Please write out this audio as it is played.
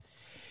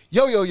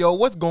Yo,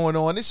 what's going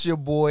on? It's your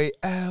boy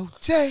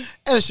LJ.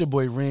 And it's your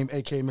boy Reem,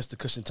 a.k.a. Mr.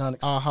 Cushion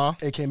Tonics.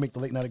 A.k.a. make the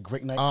late night a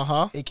great night.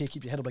 A.k.a.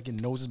 keep your head up like your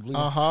nose is bleeding.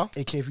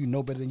 A.k.a. if you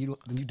know better than you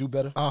do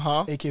better.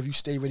 A.k.a. if you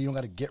stay ready, you don't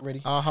got to get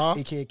ready.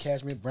 A.k.a.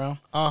 Cashmere Brown.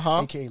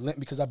 A.k.a. Limp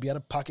because I be out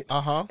of pocket.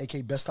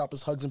 A.k.a. Best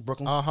Toppers Hugs in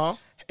Brooklyn.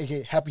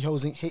 A.k.a. Happy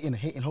Hoes ain't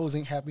hating hoes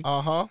ain't happy.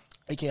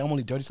 A.k.a. I'm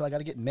only dirty till I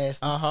gotta get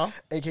nasty.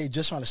 A.k.a.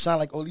 just trying to shine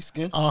like Oli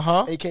Skin.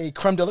 A.k.a.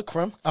 Creme de la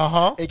Creme.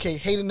 A.k.a.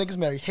 hated niggas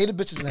married, hated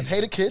bitches and have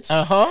hated kids.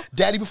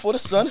 Daddy before the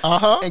son.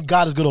 And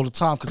God is good all the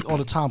time because all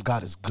the time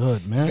God is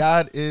good, man.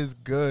 God is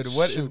good.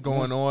 What is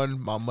going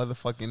on, my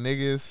motherfucking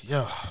niggas?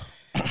 Yeah.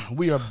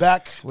 We are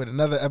back with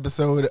another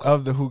episode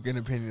of the Hook and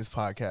Opinions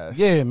podcast.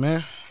 Yeah,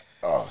 man.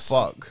 Oh,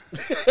 fuck.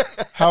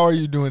 How are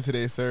you doing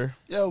today, sir?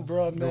 Yo,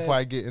 bro, man. Before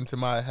I get into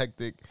my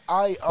hectic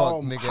how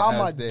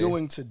am I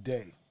doing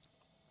today?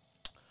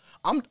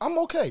 I'm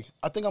okay.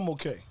 I think I'm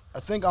okay.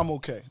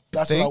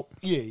 That's what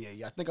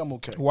I think I'm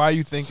okay. Why are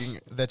you thinking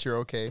that you're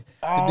okay?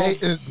 The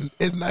day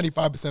is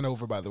 95%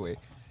 over, by the way.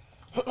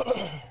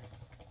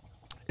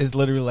 It's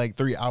literally like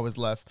 3 hours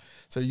left,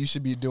 so you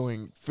should be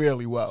doing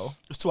fairly well.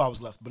 It's 2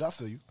 hours left, but I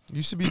feel you.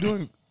 You should be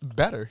doing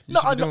better. You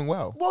should be doing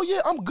well. Well,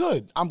 yeah, I'm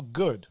good. I'm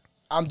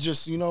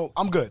just,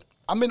 I'm good.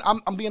 I'm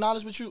being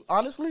honest with you.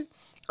 Honestly,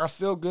 I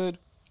feel good.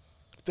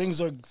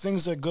 Things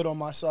are good on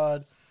my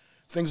side.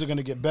 Things are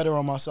gonna get better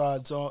on my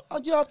side. So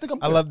I think I'm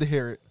good. I love to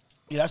hear it.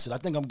 Yeah, that's it. I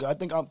think I'm good.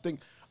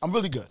 I'm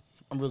really good.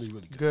 I'm really,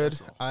 really good. Good.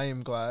 I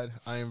am glad.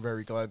 I am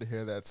very glad to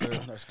hear that, sir.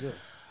 That's good.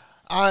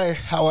 I,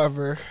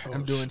 however,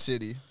 am doing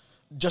shitty.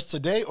 Just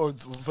today or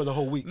for the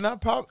whole week?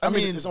 I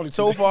mean, it's only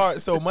so 2 days. far.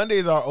 So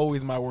Mondays are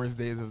always my worst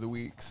days of the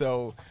week.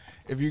 So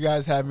if you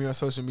guys have me on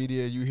social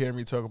media, you hear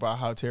me talk about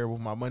how terrible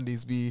my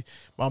Mondays be.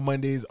 My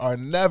Mondays are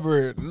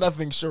never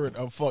nothing short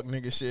of fuck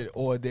nigga shit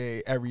all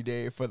day, every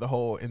day for the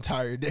whole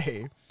entire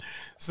day.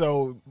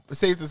 So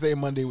safe to say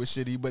Monday was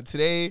shitty, but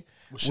today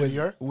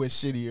was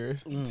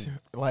shittier.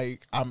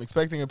 Like, I'm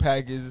expecting a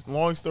package.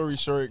 Long story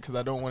short, because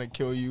I don't want to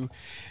kill you,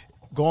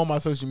 go on my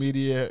social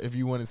media if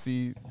you want to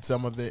see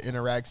some of the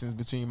interactions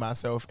between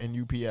myself and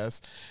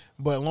UPS.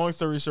 But long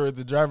story short,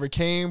 the driver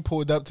came,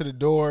 pulled up to the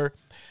door.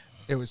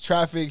 It was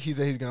traffic. He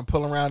said he's going to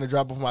pull around and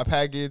drop off my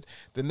package.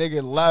 The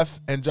nigga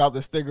left and dropped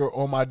a sticker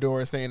on my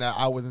door saying that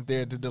I wasn't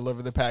there to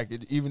deliver the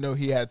package, even though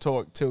he had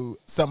talked to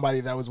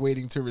somebody that was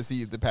waiting to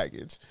receive the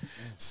package.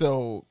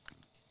 So,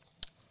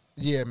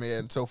 yeah,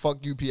 man. So, fuck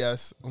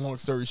UPS. Long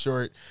story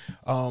short,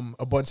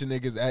 a bunch of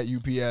niggas at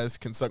UPS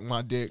can suck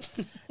my dick,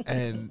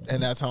 and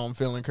that's how I'm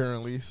feeling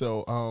currently.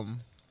 So,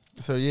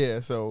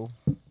 yeah. So,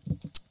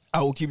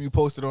 I will keep you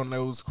posted on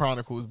those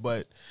chronicles,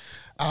 but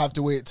I have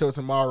to wait till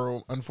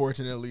tomorrow,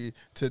 unfortunately,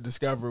 to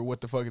discover what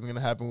the fuck is going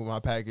to happen with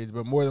my package.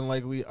 But more than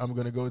likely, I'm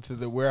going to go to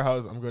the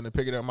warehouse, I'm going to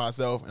pick it up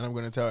myself, and I'm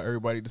going to tell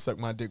everybody to suck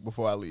my dick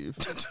before I leave.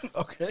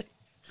 Okay.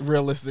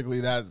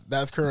 Realistically,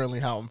 that's currently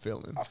how I'm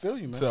feeling. I feel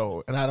you, man.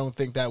 So, and I don't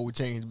think that would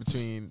change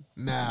between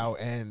now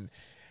and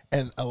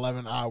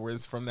 11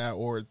 hours from now,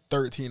 or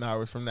 13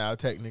 hours from now,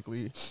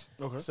 technically.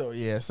 Okay. So,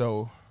 yeah,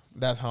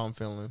 that's how I'm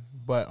feeling.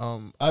 But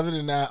other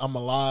than that, I'm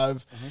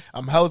alive.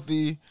 I'm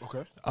healthy.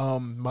 Okay.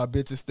 My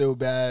bitch is still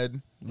bad.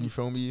 You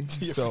feel me?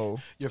 So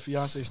your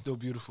fiance is still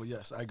beautiful.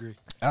 Yes, I agree.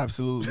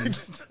 Absolutely.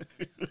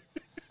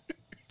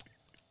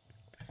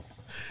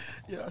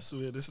 Yeah, I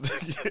swear this.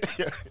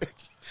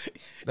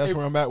 That's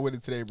where I'm at with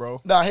it today, bro.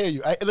 No, I hear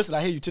you. Listen,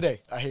 I hear you today.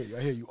 I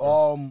hear you.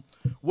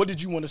 What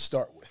did you want to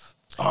start with?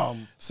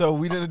 So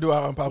we didn't do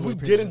our unpopular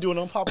opinions. We didn't do an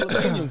unpopular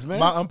opinions, man.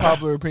 My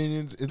unpopular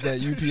opinions is that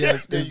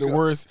UPS is the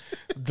worst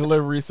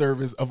delivery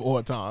service of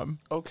all time.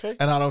 Okay.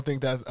 And I don't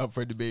think that's up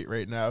for debate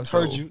right now.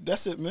 Heard you.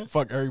 That's it, man.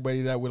 Fuck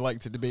everybody that would like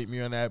to debate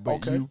me on that,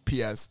 but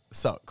UPS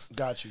sucks.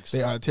 Got you.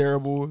 They are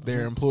terrible.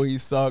 Their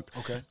employees suck.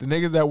 Okay. The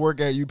niggas that work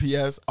at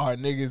UPS are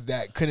niggas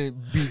that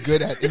couldn't be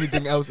good at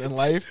anything else in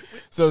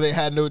life, so they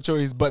had no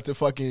choice but to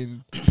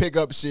fucking pick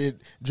up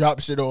shit,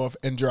 drop shit off,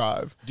 and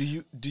drive. Do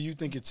you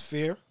think it's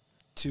fair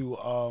to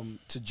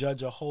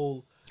judge a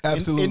whole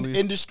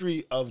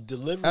industry of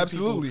delivery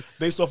people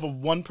based off of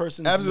one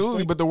person's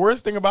mistake? But the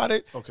worst thing about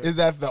it is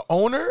that the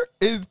owner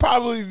is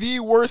probably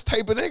the worst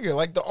type of nigga.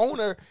 Like, the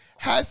owner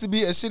has to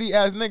be a shitty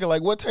ass nigga.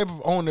 Like, what type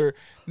of owner?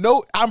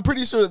 No, I'm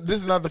pretty sure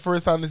this is not the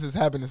first time this has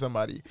happened to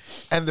somebody.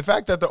 And the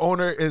fact that the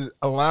owner is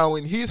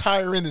he's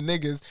hiring the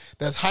niggas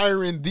that's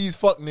hiring these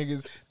fuck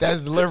niggas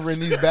that's delivering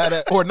these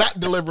or not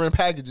delivering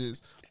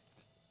packages.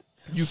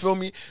 You feel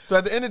me? So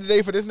at the end of the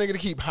day, for this nigga to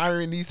keep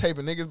hiring these type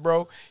of niggas,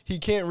 bro, he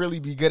can't really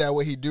be good at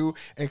what he do.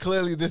 And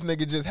clearly this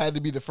nigga just had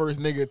to be the first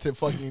nigga to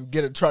fucking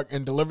get a truck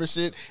and deliver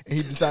shit. And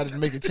he decided to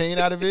make a chain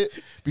out of it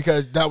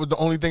because that was the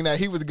only thing that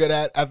he was good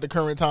at the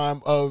current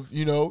time of,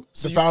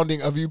 the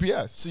founding of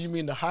UPS. So you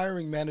mean the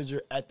hiring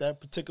manager at that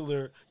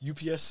particular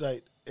UPS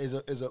site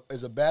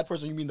is a bad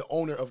person? You mean the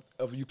owner of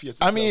UPS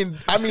itself? I mean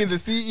the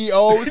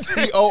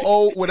CEO,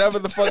 COO, whatever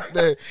the fuck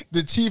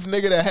the chief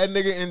nigga, the head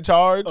nigga in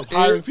charge of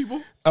hiring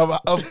people of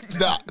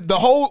the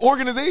whole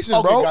organization,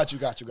 okay, bro. Got you.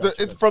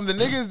 It's from the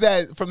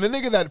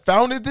nigga that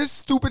founded this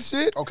stupid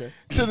shit. Okay.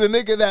 To the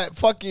nigga that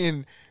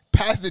fucking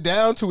passed it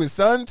down to his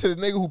son, to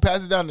the nigga who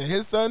passed it down to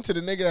his son, to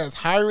the nigga that's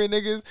hiring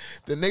niggas.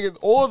 The niggas,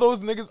 all those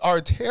niggas are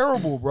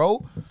terrible,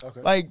 bro.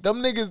 Okay. Like, them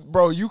niggas,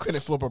 bro, you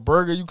couldn't flip a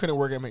burger. You couldn't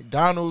work at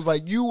McDonald's.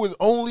 Like, you was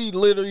only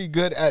literally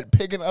good at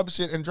picking up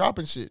shit and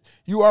dropping shit.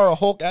 You are a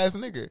Hulk-ass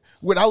nigga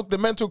without the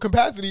mental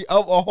capacity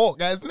of a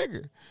Hulk-ass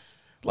nigga.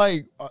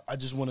 Like, I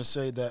just want to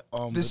say that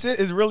this shit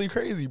is really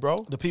crazy,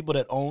 bro. The people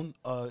that own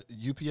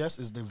UPS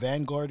is the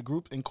Vanguard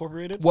Group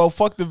Incorporated. Well,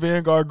 fuck the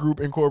Vanguard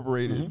Group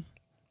Incorporated. Mm-hmm.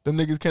 Them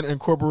niggas can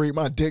incorporate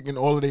my dick in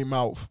all of their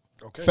mouth.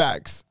 Okay.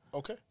 Facts.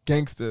 Okay.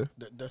 Gangster.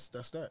 That's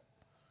that.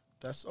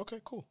 That's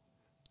okay. Cool.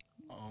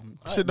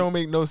 Shit don't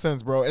make no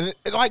sense, bro. And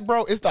like,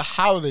 bro, it's the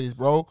holidays,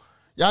 bro.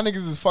 Y'all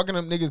niggas is fucking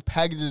up niggas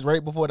packages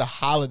right before the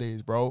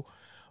holidays, bro.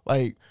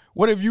 Like,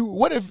 what if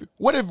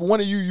one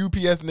of you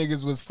UPS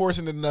niggas was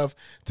fortunate enough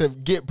to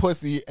get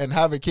pussy and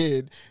have a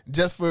kid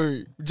just for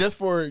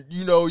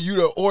you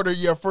to order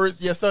your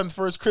son's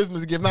first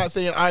Christmas gift? Not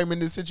saying I'm in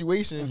this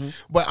situation,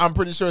 but I'm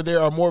pretty sure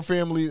there are more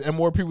families and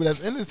more people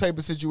that's in this type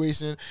of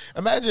situation.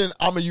 Imagine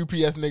I'm a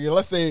UPS nigga.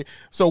 Let's say,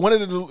 so one of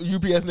the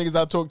UPS niggas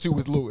I talked to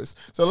was Lewis.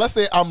 So let's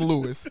say I'm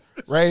Lewis,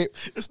 right?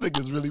 This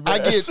nigga's really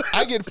bad.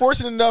 I get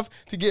fortunate enough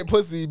to get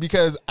pussy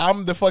because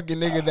I'm the fucking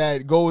nigga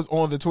that goes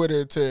on the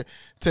Twitter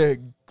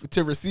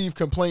to receive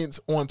complaints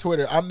on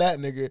Twitter. I'm that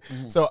nigga.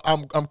 Mm-hmm. So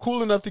I'm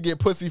cool enough to get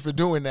pussy for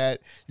doing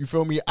that. You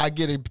feel me? I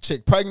get a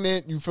chick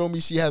pregnant. You feel me?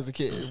 She has a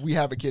kid. We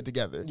have a kid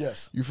together.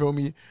 Yes. You feel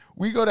me?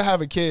 We go to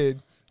have a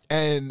kid,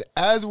 and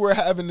as we're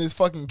having this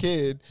fucking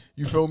kid,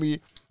 you feel me?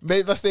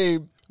 Let's say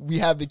we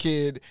have the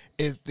kid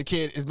is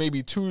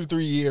maybe 2 to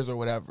 3 years or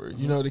whatever.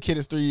 Mm-hmm. You know, the kid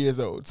is 3 years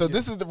old. So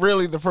this is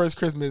really the first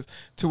Christmas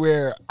to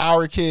where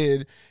our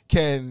kid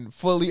can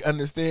fully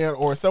understand,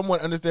 or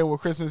somewhat understand what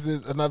Christmas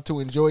is enough to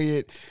enjoy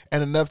it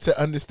and enough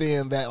to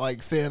understand that,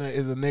 like, Santa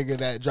is a nigga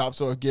that drops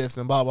off gifts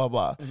and blah, blah,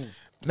 blah. Mm-hmm.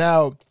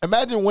 Now,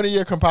 imagine one of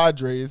your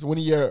compadres, one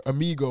of your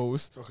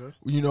amigos,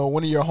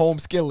 one of your home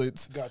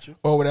skillets,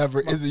 or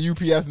whatever, is a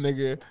UPS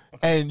nigga,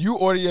 and you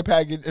order your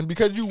package, and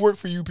because you work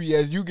for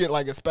UPS, you get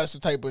like a special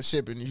type of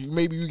shipping.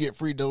 Maybe you get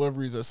free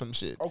deliveries or some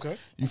shit. Okay.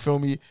 You feel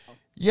me?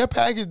 Your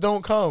package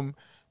don't come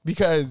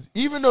because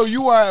even though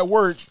you are at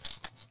work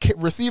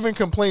receiving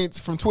complaints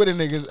from Twitter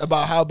niggas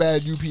about how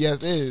bad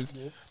UPS is,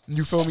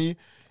 you feel me?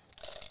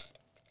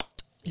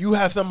 You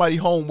have somebody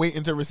home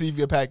waiting to receive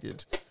your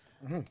package.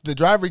 Mm-hmm. The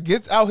driver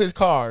gets out his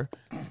car,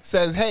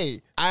 says,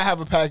 "Hey, I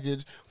have a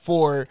package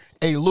for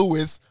a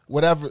Lewis,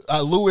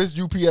 Lewis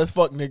UPS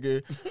fuck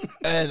nigga,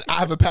 and I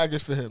have a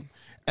package for him."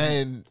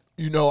 And,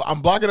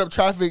 I'm blocking up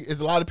traffic. There's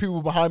a lot of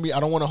people behind me.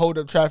 I don't want to hold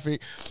up traffic.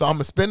 So I'm going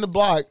to spin the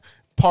block,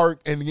 park,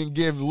 and then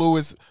give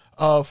Lewis,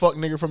 fuck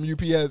nigga from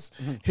UPS,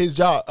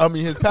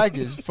 his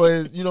package for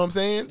his, you know what I'm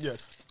saying?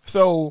 Yes.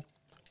 So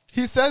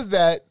he says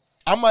that.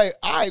 I'm like,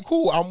 all right,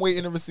 cool. I'm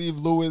waiting to receive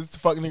Lewis,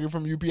 fuck nigga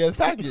from UPS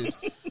package.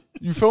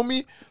 You feel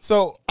me?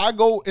 So I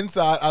go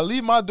inside. I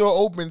leave my door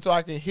open so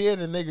I can hear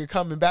the nigga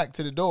coming back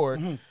to the door.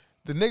 Mm-hmm.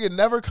 The nigga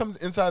never comes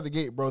inside the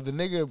gate, bro. The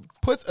nigga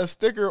puts a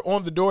sticker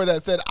on the door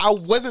that said, I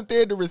wasn't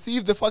there to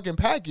receive the fucking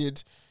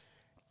package.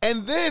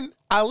 And then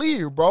I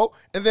leave, bro.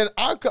 And then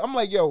I'm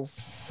like, yo,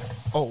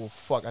 oh,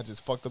 fuck, I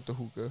just fucked up the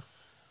hookah.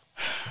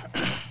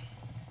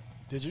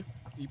 Did you?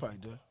 You probably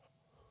did.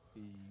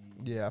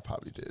 Yeah, I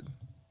probably did.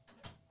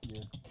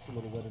 Yeah, it's a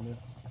little wet in there.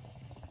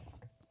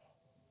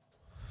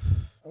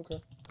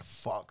 Okay.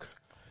 Fuck.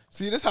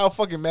 See, this how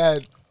fucking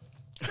mad.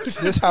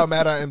 This how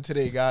mad I am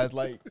today, guys.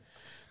 Like,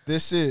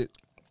 this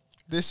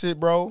shit,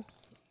 bro,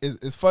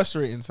 is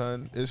frustrating,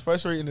 son. It's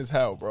frustrating as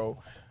hell, bro.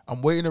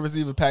 I'm waiting to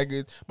receive a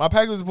package. My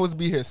package was supposed to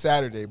be here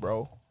Saturday,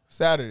 bro.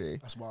 Saturday.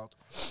 That's wild.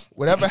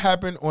 Whatever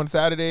happened on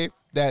Saturday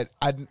babe,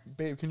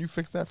 can you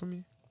fix that for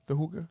me? The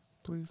hookah,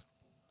 please.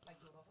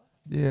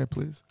 Yeah,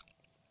 please.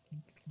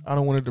 I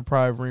don't want to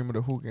deprive Reem of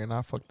the hookah, and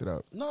I fucked it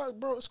up. No,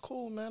 bro, it's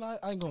cool, man. I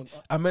ain't going.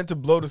 I meant to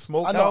blow the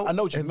smoke out. I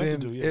know what you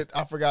meant to do. Yeah,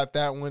 I forgot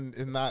that one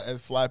is not as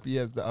flappy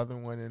as the other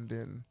one, and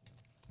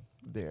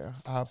then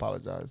I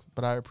apologize,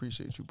 but I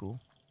appreciate you, boo.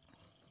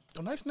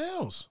 Oh, nice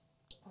nails.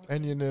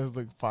 And your nails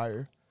look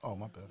fire. Oh,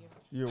 my bad.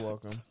 You're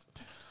welcome.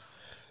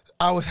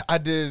 I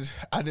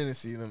didn't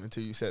see them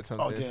until you said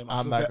something. Oh, damn,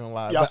 I'm not gonna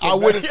lie. Yeah, but I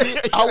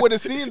would have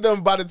seen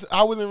them, but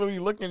I wasn't really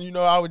looking.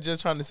 I was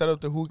just trying to set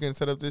up the hookah and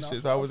set up this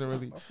shit, so I wasn't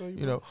really,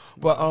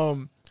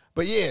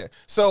 But yeah,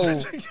 so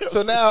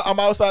now I'm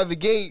outside the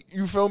gate,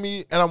 you feel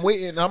me? And I'm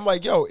waiting, and I'm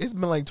like, yo, it's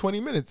been like 20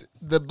 minutes.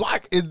 The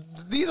block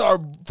these are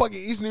fucking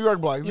East New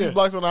York blocks. These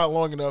blocks are not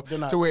long enough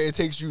to where it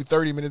takes you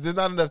 30 minutes. There's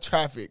not enough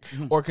traffic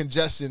or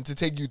congestion to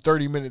take you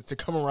 30 minutes to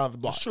come around the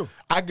block. That's true.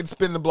 I could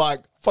spin the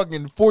block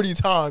fucking 40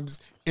 times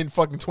in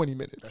fucking 20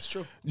 minutes. That's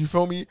true. You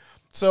feel me?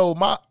 So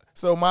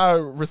my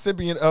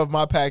recipient of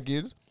my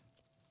package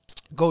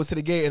goes to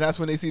the gate, and that's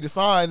when they see the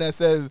sign that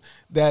says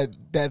that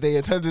they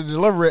intended to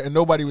deliver it and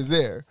nobody was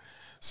there.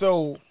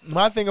 So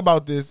my thing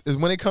about this is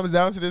when it comes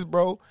down to this,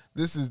 bro,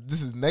 this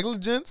is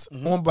negligence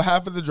on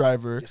behalf of the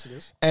driver. Yes, it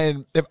is.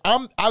 And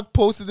I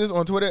posted this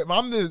on Twitter. If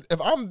I'm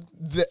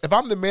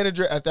the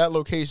manager at that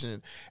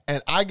location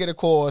and I get a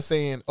call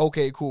saying,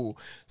 okay, cool,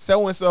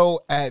 so and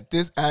so at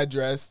this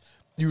address,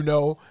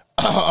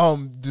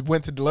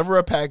 went to deliver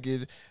a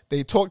package.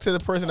 They talked to the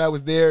person that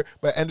was there,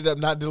 but ended up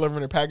not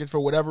delivering the package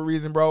for whatever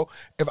reason, bro.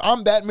 If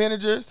I'm that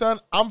manager, son,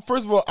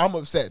 first of all, I'm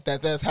upset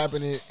that that's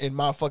happening in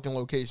my fucking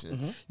location.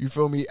 Mm-hmm. You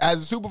feel me?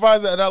 As a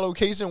supervisor at that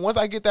location, once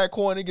I get that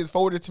call and it gets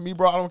forwarded to me,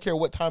 bro, I don't care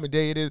what time of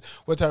day it is,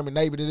 what time of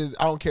night it is.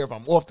 I don't care if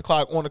I'm off the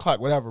clock, on the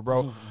clock, whatever,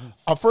 bro.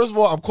 Mm-hmm. First of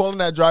all, I'm calling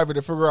that driver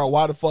to figure out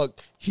why the fuck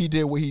he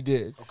did what he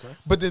did. Okay.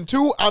 But then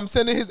two, I'm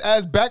sending his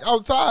ass back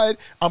outside.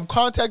 I'm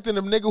contacting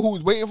the nigga who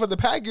was waiting for the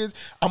package.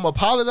 I'm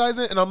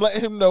apologizing and I'm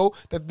letting him know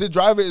that the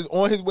driver is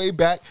on his way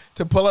back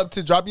to pull up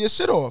to drop your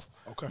shit off.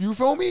 Okay. You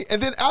feel me? And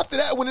then after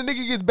that, when the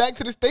nigga gets back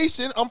to the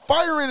station, I'm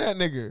firing that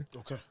nigga.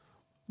 Okay.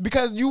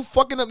 Because you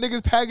fucking up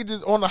niggas'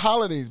 packages on the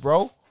holidays,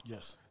 bro.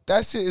 Yes.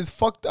 That shit is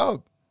fucked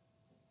up.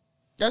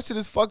 That shit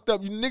is fucked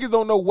up. You niggas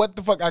don't know what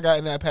the fuck I got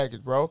in that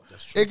package, bro.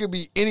 It could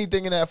be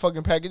anything in that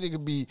fucking package. It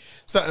could be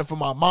something for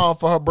my mom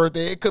for her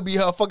birthday. It could be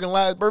her fucking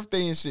last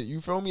birthday and shit. You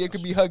feel me? It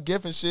could be her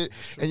gift and shit.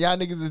 And y'all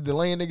niggas is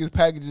delaying niggas'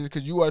 packages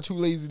because you are too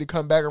lazy to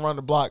come back around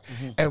the block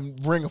and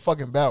ring a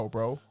fucking bell,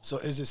 bro. So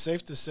is it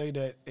safe to say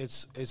that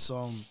it's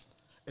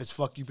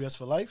fuck UPS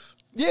for life?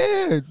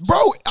 Yeah,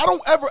 bro.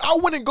 I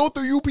wouldn't go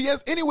through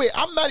UPS anyway.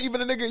 I'm not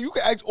even a nigga. You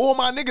can ask all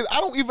my niggas. I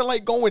don't even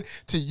like going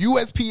to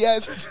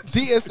USPS,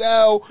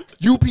 DSL,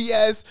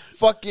 UPS,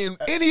 fucking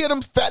any of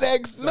them,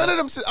 FedEx, none of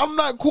them shit. I'm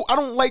not cool. I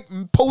don't like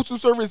postal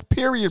service,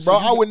 period, bro.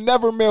 I would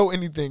never mail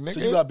anything, nigga. So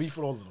you got beef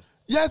with all of them?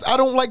 Yes, I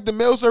don't like the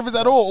mail service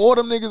at all. All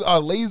them niggas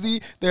are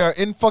lazy. They are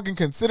fucking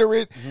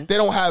considerate. Mm-hmm. They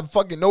don't have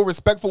fucking no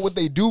respect for what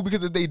they do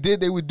because if they did,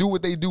 they would do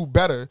what they do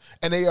better.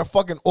 And they are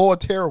fucking all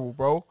terrible,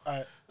 bro. All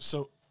right,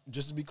 so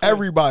just to be clear,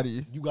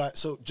 everybody.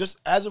 So just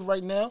as of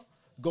right now,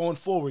 going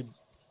forward,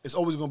 it's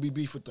always going to be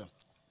beef with them.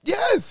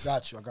 Yes. I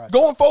got you.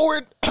 Going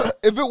forward,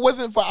 if it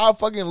wasn't for our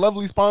fucking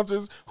lovely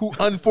sponsors who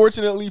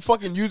unfortunately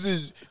fucking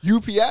uses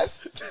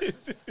UPS,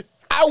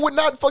 I would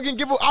not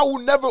fucking I will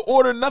never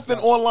order nothing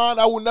online.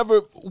 I will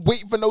never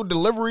wait for no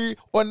delivery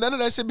or none of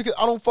that shit because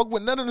I don't fuck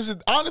with none of this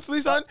shit. Honestly,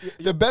 son,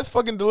 the best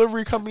fucking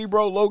delivery company,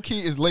 bro, low key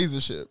is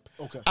LaserShip.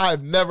 Okay.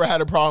 I've never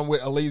had a problem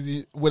with a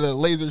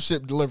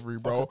LaserShip delivery,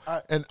 bro. Okay.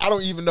 And I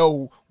don't even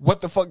know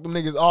what the fuck them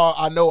niggas are.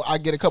 I know I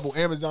get a couple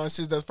Amazon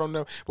shits that's from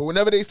them, but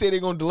whenever they say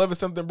they're gonna deliver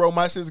something, bro,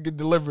 my shits get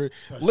delivered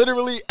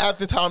literally at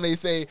the time they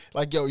say,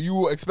 like, yo,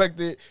 you expect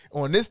it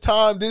on this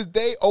time, this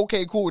day.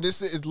 Okay, cool. This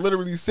shit is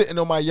literally sitting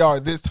on my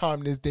yard this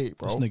time, this date,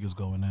 bro. This nigga's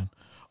going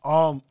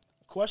in.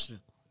 Question.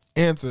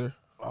 Answer.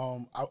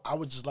 I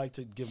would just like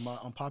to give my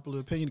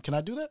unpopular opinion. Can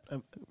I do that?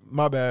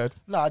 My bad.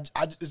 No,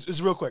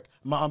 it's real quick.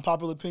 My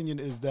unpopular opinion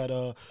is that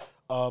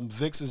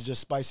Vicks is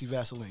just spicy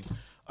Vaseline.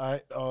 All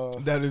right.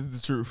 That is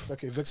the truth.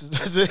 Okay, Vicks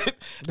that's it.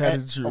 That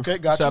is the truth. Okay,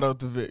 got you. Shout out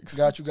to Vicks.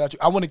 Got you.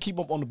 I want to keep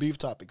up on the beef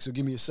topic, so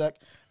give me a sec.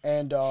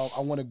 And I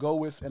want to go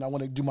with, and I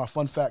want to do my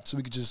fun fact so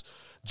we could just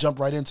jump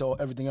right into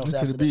everything else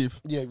after the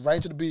beef. Yeah, right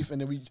into the beef, and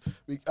then we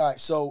all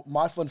right. So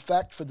my fun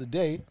fact for the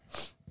day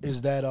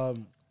is that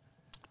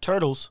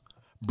turtles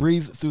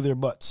breathe through their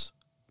butts.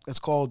 It's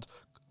called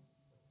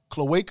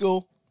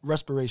cloacal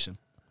respiration.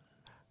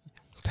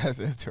 That's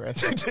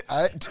interesting.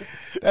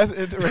 That's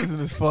interesting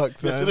as fuck,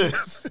 son. Yes, it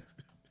is.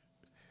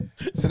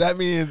 So that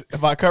means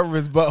if I cover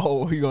his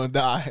butthole, he gonna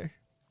die.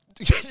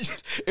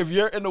 If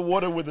you're in the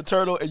water with a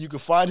turtle and you can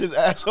find his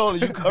asshole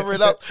and you cover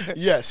it up,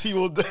 yes, he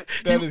will.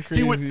 That is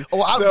crazy.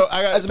 What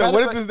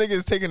if this nigga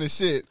is taking a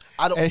shit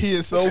and he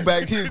is so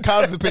bad, he is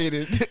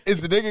constipated?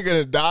 Is the nigga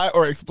gonna die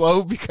or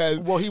explode because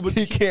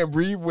he can't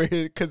breathe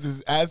because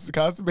his ass is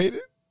constipated?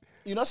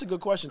 You know, that's a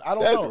good question. I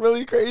don't know. That's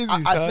really crazy.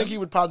 I think he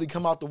would probably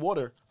come out the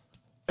water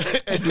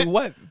and do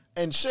what?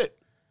 And shit.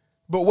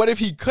 But what if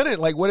he couldn't?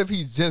 Like, what if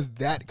he's just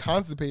that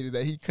constipated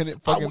that he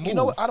couldn't fucking move? You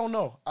know what? I don't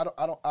know. I don't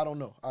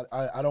know.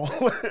 I don't.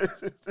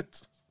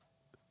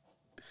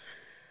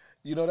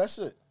 You know, that's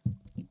it.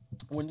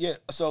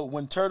 So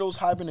when turtles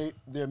hibernate,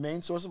 their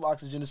main source of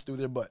oxygen is through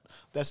their butt.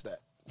 That's that.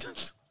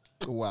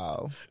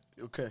 Wow.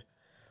 Okay.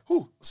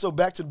 Whew. So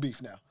back to the beef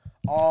now.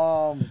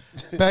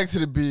 Back to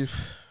the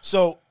beef.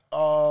 So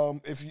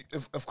if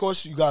of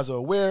course you guys are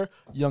aware,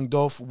 Young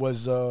Dolph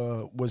was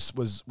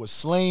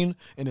slain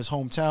in his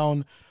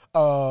hometown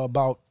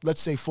about,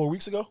 let's say, 4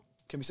 weeks ago.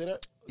 Can we say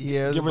that?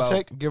 Yeah, give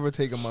or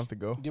take a month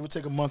ago. Give or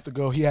take a month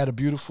ago. He had a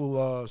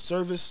beautiful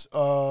service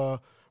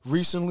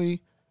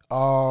recently.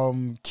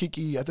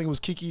 Kiki, I think it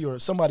was Kiki or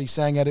somebody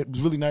sang at it. It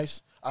was really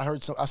nice. I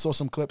saw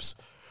some clips.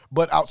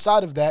 But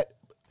outside of that,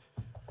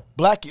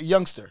 Black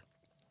Youngster,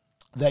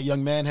 that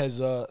young man has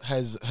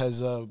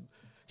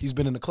he's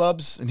been in the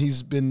clubs and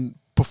he's been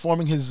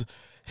performing his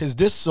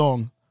diss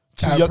song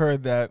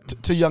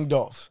to Young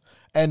Dolph.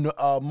 And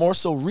more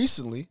so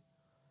recently,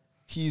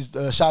 he's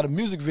shot a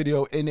music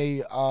video in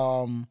a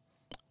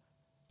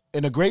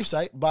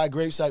gravesite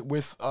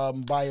with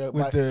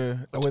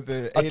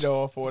the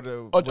Adolf or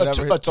the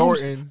whatever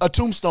a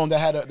tombstone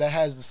that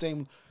has the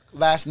same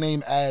last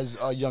name as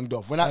Young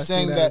Dolph. We're not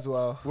saying that.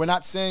 Well. We're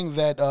not saying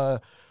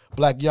that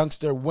Black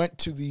Youngster went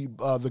to the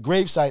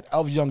gravesite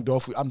of Young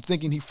Dolph. I'm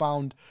thinking he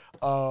found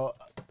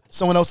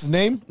someone else's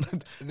name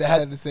that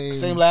had the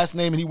same last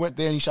name, and he went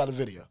there and he shot a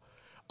video.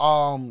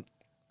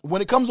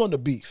 When it comes on to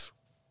beef,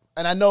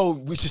 and I know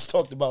we just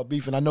talked about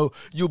beef, and I know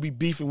you'll be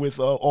beefing with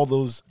all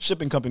those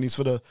shipping companies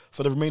for the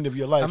remainder of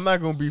your life. I'm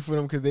not gonna beef with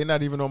them because they're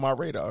not even on my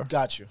radar.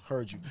 Got you.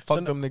 Heard you.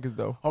 Fuck them niggas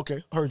though.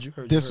 Okay, heard you.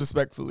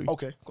 Disrespectfully.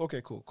 Okay,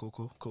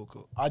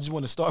 cool. I just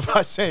want to start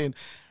by saying,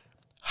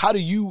 how do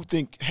you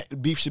think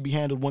beef should be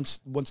handled once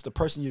the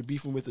person you're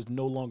beefing with is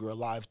no longer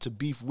alive to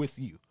beef with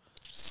you?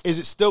 Is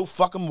it still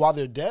fuck them while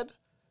they're dead?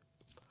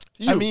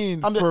 I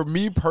mean, for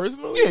me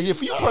personally, yeah,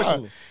 for you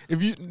personally.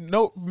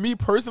 Me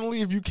personally,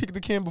 if you kick the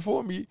can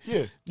before me,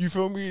 yeah, you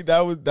feel me?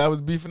 That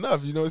was beef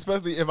enough, you know.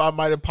 Especially if I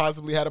might have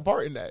possibly had a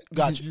part in that.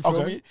 Gotcha. You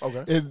feel me?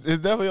 Okay. It's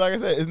definitely, like I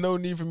said, it's no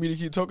need for me to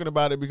keep talking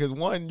about it because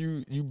one,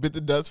 you bit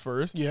the dust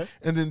first, yeah,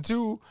 and then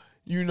two,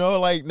 you know,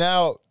 like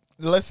now.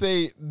 Let's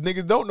say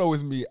niggas don't know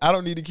it's me. I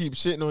don't need to keep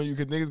shitting on you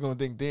because niggas gonna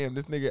think, damn,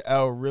 this nigga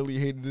L really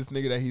hated this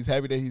nigga that he's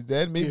happy that he's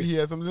dead. Maybe he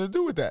has something to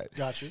do with that.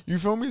 Gotcha. You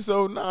feel me?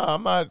 So nah,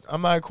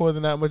 I'm not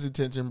causing that much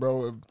attention,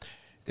 bro.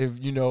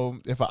 If you know,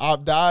 if an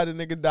op died, a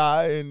nigga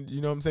die, and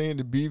you know what I'm saying,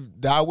 the beef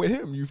die with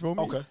him. You feel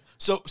me? Okay.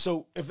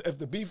 So if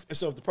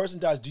the person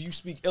dies, do you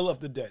speak ill of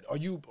the dead? Are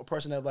you a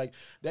person that like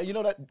that? You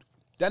know that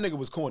nigga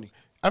was corny.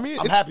 I mean,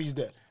 I'm happy he's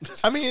dead.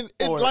 I mean,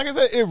 like I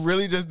said, it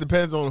really just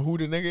depends on who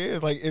the nigga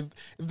is. Like, if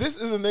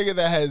this is a nigga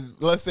that has,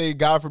 let's say,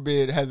 God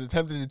forbid, has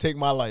attempted to take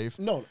my life.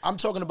 No, I'm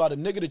talking about a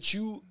nigga that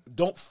you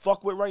don't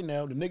fuck with right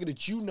now. The nigga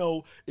that you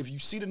know, if you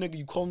see the nigga,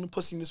 you call him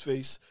pussy in his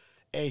face,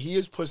 and he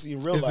is pussy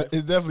in real life.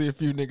 It's definitely a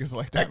few niggas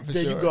like that for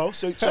there sure. You go.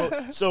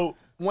 So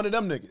one of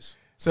them niggas.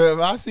 So if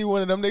I see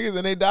one of them niggas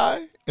and they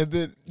die, and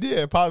then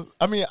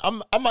I mean,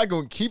 I'm not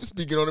gonna keep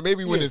speaking on it.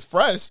 Maybe when it's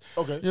fresh.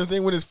 Okay. You know what I'm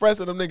saying? When it's fresh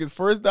and them niggas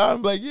first die,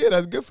 I'm like, yeah,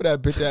 that's good for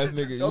that bitch ass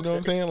nigga. You know what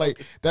I'm saying?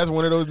 Like that's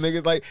one of those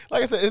niggas. Like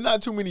I said, it's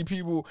not too many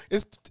people.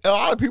 It's a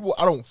lot of people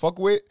I don't fuck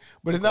with,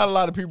 but it's not a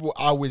lot of people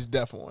I wish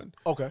death on.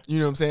 Okay. You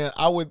know what I'm saying?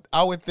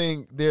 I would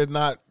think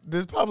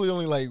there's probably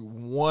only like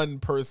one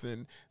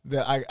person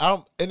that I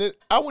don't, and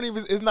I wouldn't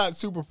even. It's not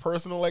super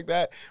personal like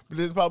that, but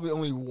there's probably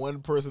only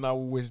one person I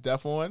would wish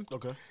death on.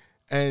 Okay.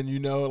 And, you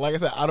know, like I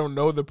said, I don't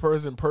know the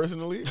person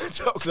personally.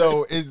 Okay.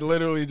 So it's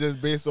literally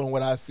just based on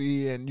what I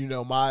see and, you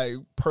know, my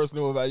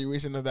personal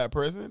evaluation of that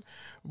person.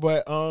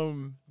 But,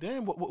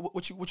 damn,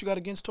 what you got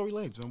against Tory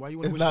Lanez, man? Why you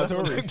want to wish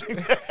Tory?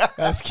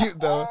 That's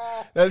cute, though.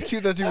 That's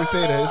cute that you would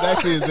say that. It's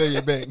actually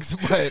Azealia Banks.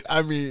 But,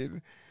 I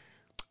mean,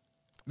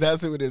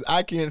 that's who it is.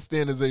 I can't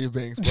stand Azealia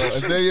Banks, bro.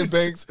 Azealia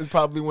Banks is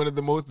probably one of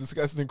the most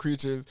disgusting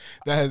creatures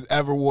that has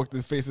ever walked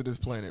the face of this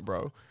planet,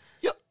 bro.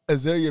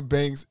 Azealia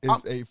Banks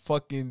is a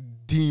fucking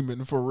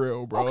demon for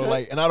real, bro. Okay.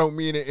 Like, and I don't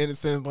mean it in a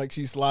sense like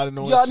she's sliding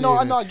on. Yeah, shit.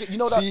 I know. You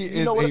know that she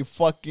is a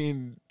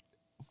fucking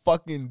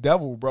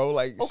devil, bro.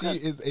 Like she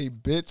is a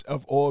bitch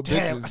of all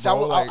bitches.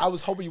 Bro. I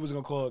was hoping you was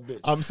gonna call her a bitch.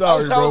 I'm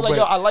sorry, bro. I was like,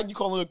 yo, I like you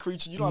calling her a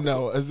creature. You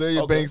know,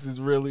 Azealia Banks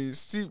is really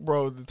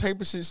bro. The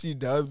type of shit she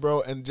does,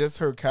 bro, and just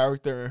her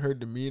character and her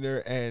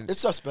demeanor, and it's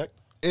suspect.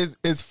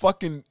 Is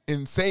fucking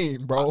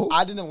insane, bro.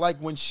 I didn't like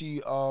when she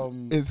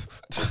is.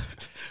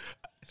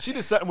 She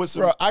did something with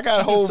some. Bro, I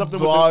got whole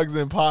vlogs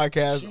and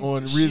podcasts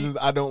on reasons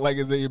I don't like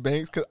Azealia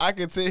Banks because I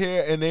could sit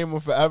here and name them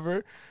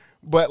forever,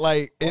 but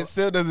like it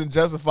still doesn't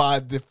justify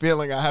the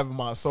feeling I have in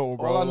my soul,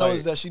 bro. All I know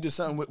is that she did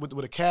something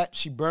with a cat.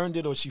 She burned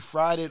it, or she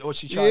fried it, or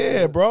she tried.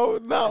 Yeah, bro.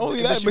 Not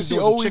only that, but she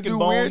always do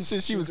weird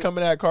shit. She was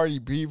coming at Cardi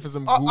B for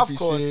some goofy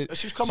shit.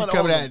 She was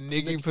coming at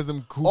Nicki for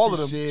some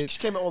goofy shit. She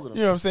came at all of them.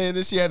 You know what I'm saying?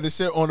 Then she had the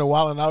shit on the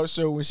Wild 'N Out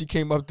show when she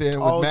came up there and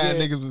was mad.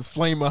 Niggas was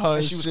flaming her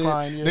and she was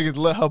crying. Yeah. Niggas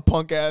let her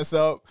punk ass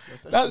up.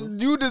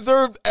 You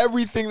deserved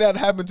everything that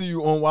happened to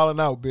you on Wild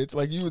 'N Out, bitch.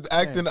 Like you was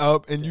acting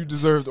up and you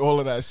deserved all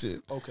of that shit.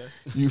 Okay.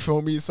 You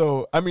feel me? So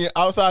I mean,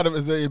 outside of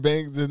Azealia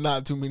Banks, there's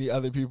not too many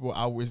other people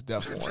I wish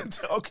death on.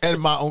 Okay. And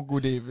my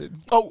Uncle David.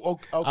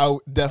 Okay. I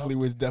definitely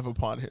wish death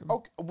upon him.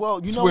 Okay.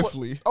 Well, you know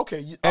swiftly. What?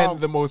 Okay. And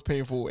the most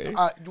painful way.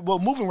 Well,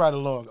 moving right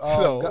along.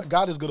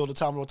 God is good all the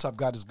time. All the time,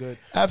 God is good.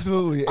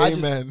 Absolutely.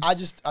 Amen. I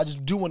just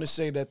do want to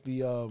say that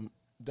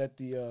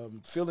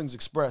the feelings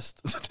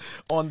expressed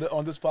on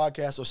this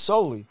podcast are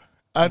solely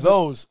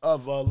those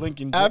of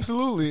Lincoln.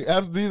 Absolutely.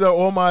 These are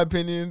all my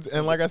opinions,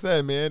 and like I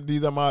said, man,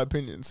 these are my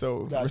opinions.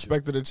 So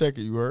respect to the checker.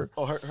 You heard?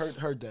 Oh,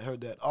 heard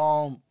that.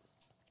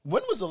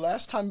 When was the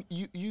last time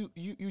you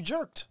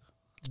jerked?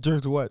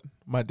 Jerked what?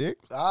 My dick?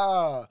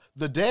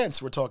 The dance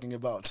we're talking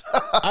about.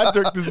 I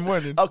jerked this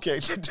morning.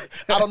 Okay,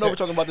 I don't know. We're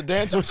talking about the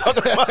dance we're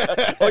talking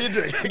about. Oh, you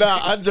did? Nah,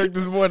 I jerked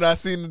this morning. I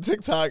seen the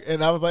TikTok,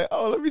 and I was like,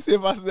 oh, let me see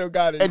if I still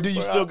got it. And do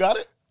you still got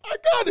it? I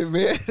got it,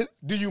 man.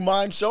 Do you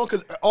mind showing?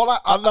 Because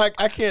I'm like,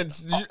 I can't.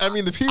 I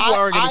mean, the people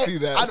aren't going to see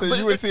that. So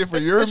you would see it for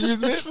your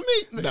amusement? It's just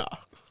for me. Nah.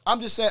 I'm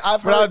just saying,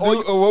 I've heard.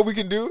 What we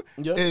can do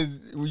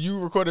is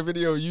you record a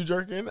video of you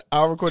jerking,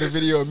 I'll record a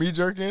video of me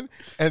jerking,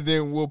 and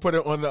then we'll put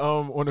it on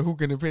the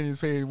Hookah and Opinions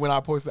page when I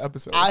post the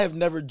episode. I have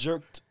never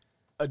jerked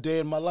A Day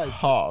in My Life.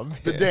 Oh, man.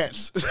 The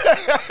dance.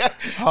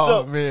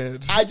 Man.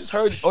 I just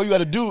heard all you got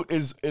to do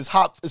is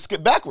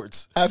skip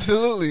backwards.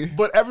 Absolutely.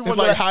 But everyone it's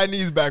like high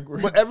knees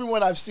backwards. But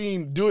everyone I've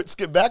seen do it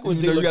skip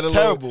backwards, they look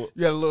terrible.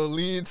 You got a little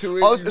lean to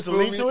it. Oh, it's a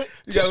lean to it?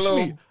 You got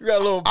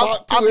a little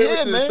pop to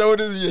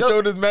it. Your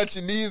shoulders match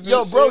your knees.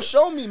 Yo, bro,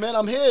 show me, man.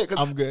 I'm here.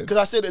 I'm good. Because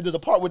I said there's a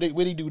part where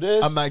they do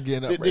this. I'm not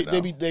getting up right now.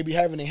 They be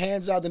having their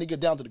hands out, then they get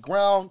down to the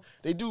ground.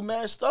 They do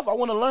mad stuff. I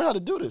want to learn how to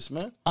do this,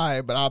 man. All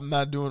right, but I'm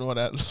not doing all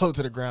that low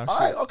to the ground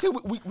shit. All right, okay,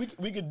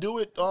 we could do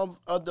it on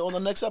the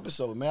next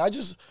episode, man. I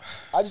just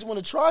want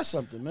to try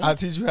something, man. I'll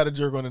teach you how to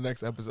jerk on the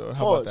next episode.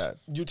 How about that?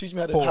 You teach me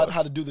how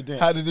to do the dance.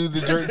 How to do the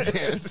jerk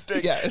dance.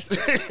 Yes.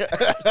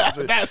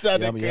 That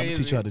sounded crazy. I'm gonna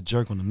teach you how to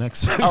jerk on the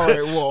next episode. All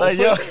right, well.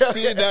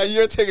 See, now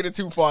you're taking it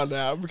too far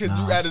now because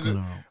you added it.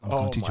 I'm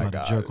gonna teach you how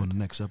to jerk on the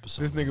next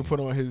episode. This nigga put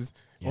on his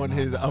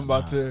I'm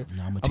about to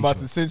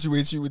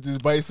accentuate you with this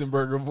bison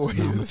burger voice.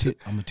 I'm gonna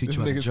teach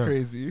you how to jerk. This nigga's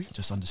crazy.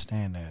 Just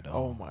understand that.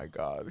 Oh my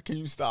God. Can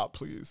you stop,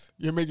 please?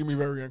 You're making me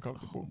very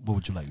uncomfortable. What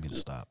would you like me to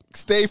stop?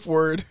 Stay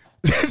forward.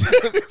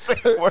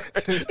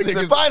 Pineapples. This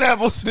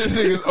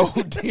nigga's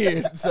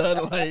ODing,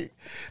 son. Like,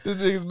 this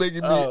nigga's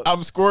making me.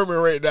 I'm squirming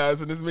right now,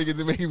 so this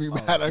nigga's making me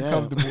mad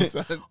uncomfortable,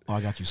 son. Oh,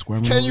 I got you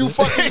squirming. Can you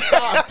fucking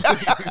stop,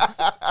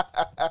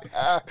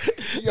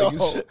 please? Yo,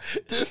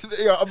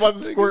 I'm about to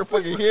squirt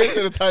fucking hand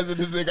sanitizer in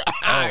this nigga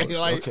eye.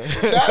 Like, okay.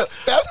 That's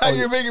how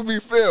you're making me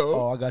feel.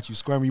 Oh, I got you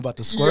squirming. You about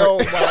to squirt? Yo,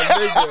 my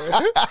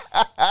nigga.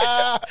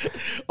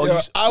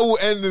 I will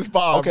end this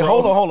pod. Okay,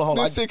 bro. hold on.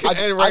 This shit can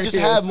end right I just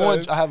here, have son. more.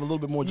 I have a little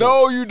bit more.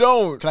 No, you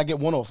don't. Can I get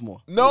one off more?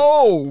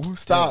 No,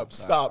 stop,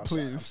 I'm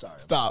please, sorry.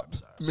 stop,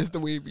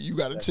 Mr. Weeby, you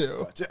gotta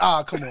chill.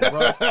 Come on,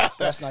 bro.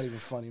 That's not even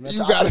funny, man.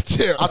 You gotta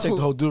chill. I'll take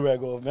the whole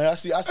do-rag off, man. I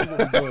see what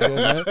we're doing here,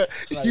 man.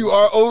 You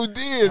are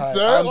ODing, right,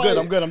 sir.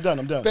 I'm good. I'm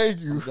done.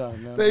 Thank you. I'm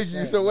done, man. Thank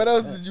you. So what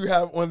else did you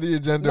have on the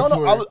agenda?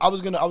 No. I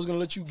was gonna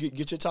let you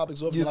get your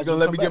topics off. You gonna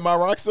let me get my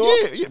rocks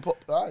off? Yeah.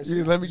 All right.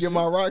 You let me get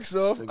my rocks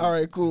off? All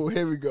right, cool.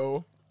 Here we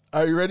go.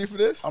 Are you ready for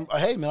this?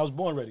 Hey, man, I was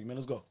born ready, man.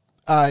 Let's go.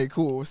 All right,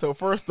 cool. So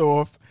first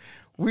off,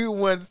 we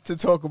want to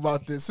talk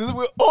about this. Since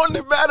we're on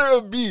the matter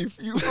of beef,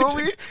 you feel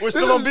me? We're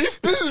still on beef?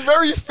 This is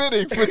very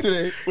fitting for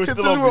today. We're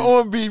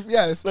on beef,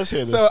 yes. Let's hear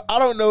this. So I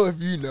don't know if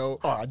you know,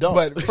 I don't.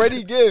 But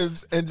Freddie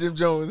Gibbs and Jim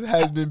Jones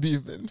has been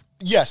beefing.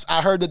 Yes,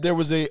 I heard that there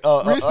was a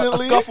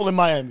scuffle in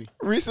Miami.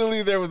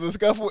 Recently, there was a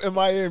scuffle in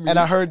Miami. And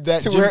I heard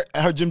that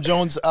Jim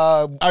Jones...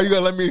 are you going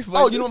to let me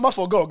explain you know what? My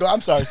fault. Go.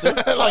 I'm sorry, sir.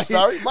 I'm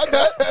sorry. My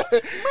bad.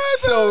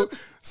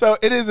 So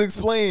it is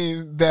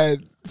explained that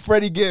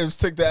Freddie Gibbs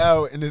took the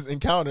L in this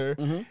encounter,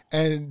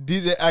 and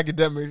DJ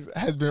Academics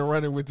has been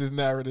running with this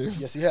narrative.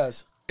 Yes, he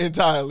has.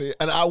 Entirely.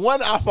 And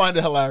I find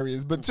it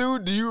hilarious. But two,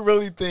 do you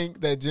really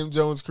think that Jim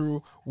Jones'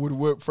 crew would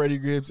whip Freddie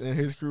Gibbs and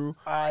his crew?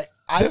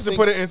 Just to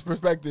put it in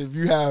perspective,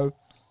 you have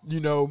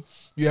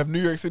New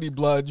York City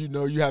blood,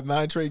 you have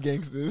 9 Trey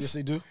gangsters. Yes,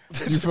 they do.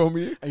 You feel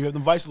me? And you have the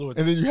Vice Lords.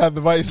 And then you have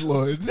the Vice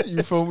Lords.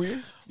 You feel me?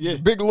 Yeah.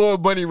 Big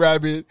Lord Bunny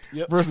Rabbit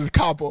versus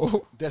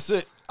Capo. That's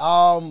it.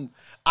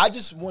 I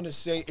just want to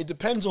say it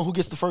depends on who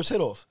gets the first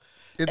hit off.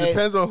 It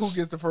depends on who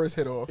gets the first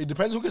hit off. It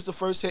depends who gets the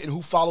first hit and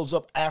who follows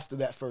up after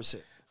that first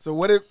hit. So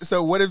what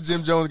if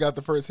Jim Jones got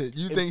the first hit?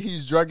 You think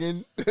he's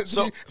drugging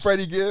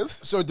Freddie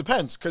Gibbs? So it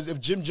depends, because if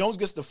Jim Jones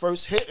gets the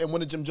first hit and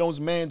one of Jim Jones'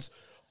 mans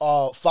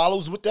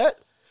follows with that,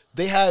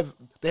 they have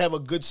a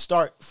good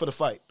start for the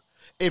fight.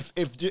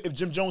 If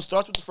Jim Jones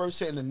starts with the first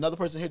hit and another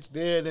person hits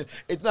there, then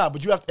it's not.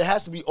 But it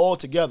has to be all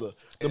together.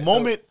 The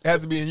moment it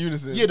has to be in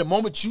unison. Yeah, the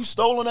moment you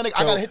stole on that nigga,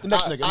 I gotta hit the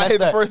next nigga. I hit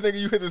the first nigga,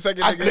 you hit the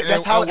second nigga.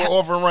 That's how we're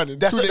off and running.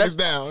 Two niggas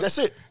down. That's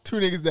it. 2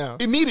 niggas down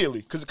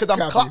immediately, because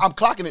I'm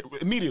clocking it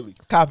immediately.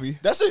 Copy.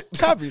 That's it.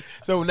 Copy.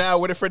 So now,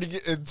 what if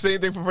same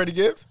thing for Freddie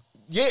Gibbs?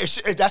 Yeah,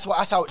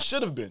 that's how it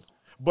should have been.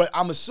 But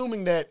I'm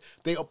assuming that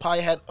they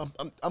probably had.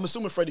 I'm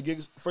assuming Freddie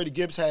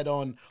Gibbs had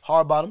on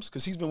hard bottoms,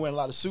 because he's been wearing a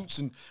lot of suits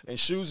and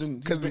shoes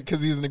and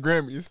because he's in the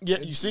Grammys. Yeah,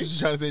 you see. You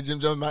trying to say Jim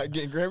Jones not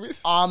getting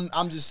Grammys?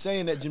 I'm just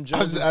saying that Jim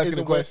Jones. I'm just asking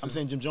a question. I'm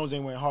saying Jim Jones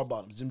ain't wearing hard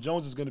bottoms. Jim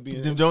Jones is going to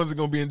be. Jim Jones is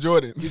going to be in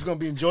Jordans. He's going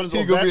to be in Jordans.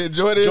 He's going to be in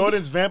Jordans.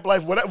 Jordans, Vamp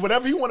Life,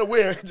 whatever you want to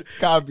wear.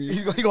 Copy.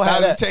 He's going to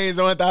have that. Chains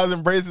on,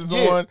 1,000 braces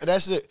on.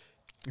 That's it.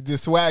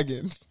 Just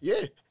swagging.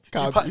 Yeah. He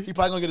probably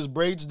gonna get his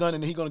braids done,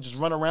 and then he's gonna just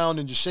run around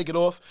and just shake it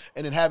off,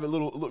 and then have it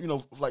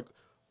little like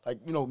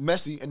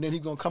messy, and then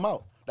he's gonna come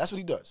out. That's what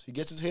he does. He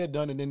gets his hair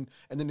done, and then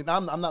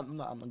I'm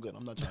good.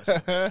 I'm not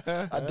trying to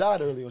say. I died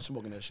early on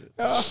smoking that shit.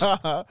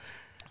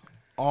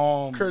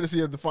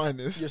 Courtesy of the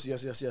finest. Yes.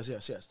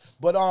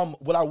 But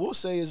what I will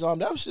say is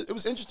it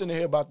was interesting to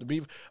hear about the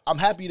beef. I'm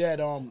happy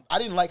that I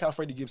didn't like how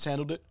Freddie Gibbs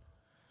handled it.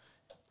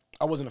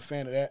 I wasn't a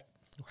fan of that.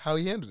 How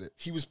he handled it?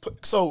 He was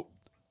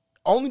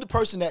only the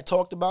person that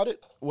talked about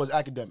it was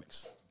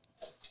Academics,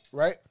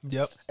 right?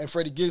 Yep. And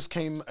Freddie Gibbs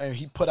came and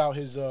he put out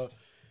his look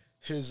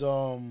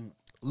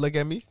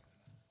at me,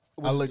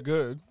 I look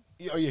good.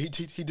 Oh yeah, he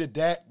did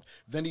that.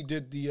 Then he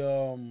did the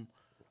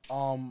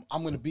I'm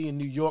gonna be in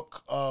New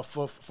York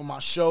for my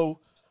show,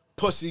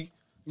 Pussy.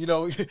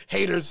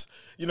 Haters,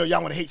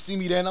 y'all want to see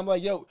me there. And I'm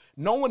like, yo,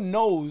 no one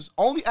knows.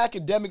 Only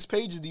Academics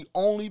page is the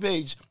only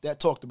page that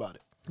talked about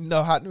it.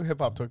 No, Hot New Hip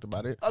Hop talked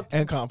about it,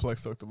 and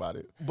Complex talked about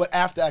it. But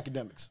after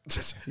Academics.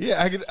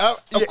 Yeah,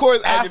 of course.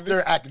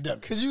 After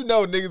Academics. Because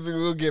niggas are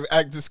going to give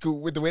Act to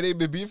Scoop with the way they've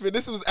been beefing.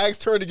 This was Act's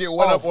turn to get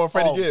one up on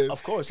Freddie Gibbs.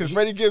 Of course. Because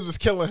Freddie Gibbs was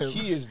killing him.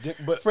 He is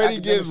but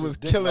Freddie Gibbs was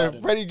killing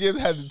him. Freddie Gibbs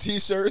had the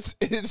T-shirts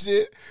and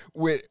shit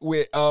with you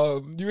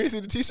ain't see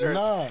the T-shirts?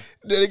 Nah.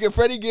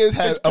 Freddie Gibbs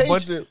had a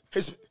bunch of...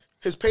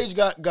 His page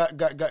got.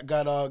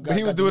 But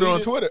he was doing it on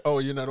Twitter. Oh,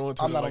 you're not on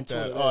Twitter I'm not like on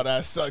that. Twitter, Oh,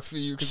 that sucks for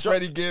you. Because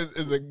Freddie Gibbs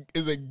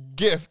is a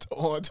gift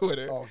on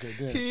Twitter. Oh, okay,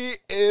 damn. He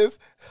is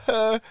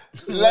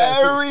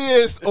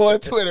hilarious on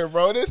Twitter,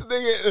 bro. This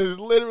nigga is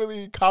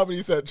literally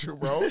Comedy Central,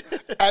 bro,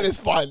 at his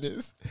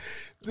finest.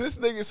 This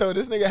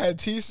nigga had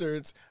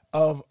T-shirts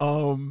of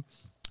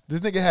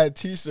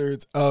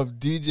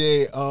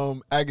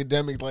DJ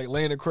Academics like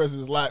laying across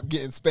his lap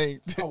getting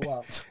spanked. Oh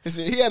wow! And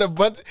shit, he had a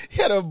bunch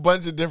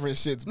of different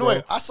shits, bro. No,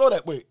 wait, I saw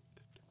that. Wait,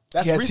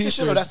 that's recent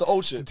shit or that's the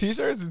old shit?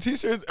 The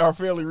T-shirts are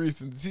fairly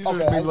recent. The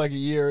T-shirts maybe like a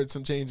year or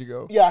some change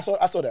ago. Yeah, I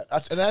saw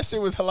that. And that shit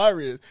was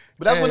hilarious.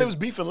 But that's when it was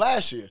beefing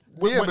last year.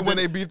 When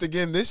they beefed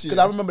again this year.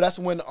 Because I remember that's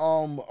when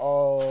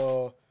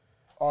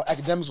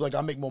Academics were like,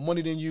 I make more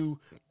money than you,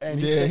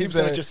 and he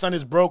said that your son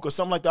is broke or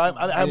something like that.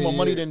 I have more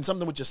money than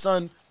something with your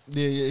son.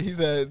 Yeah.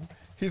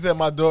 He said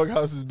my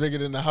doghouse is bigger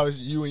than the house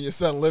you and your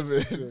son live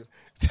in. Yeah.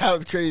 That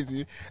was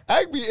crazy.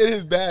 I be in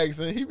his bag,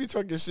 son. He be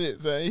talking shit,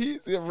 son.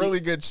 He's a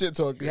really good shit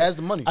talker. He has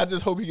the money. I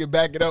just hope he can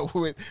back it up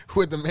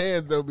with them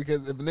hands though,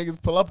 because if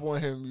niggas pull up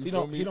on him, he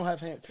don't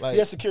have hands. Like, he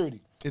has security.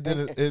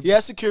 He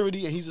has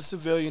security, and he's a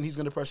civilian. He's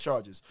gonna press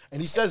charges,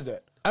 and he says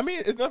that. I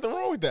mean, there's nothing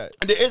wrong with that.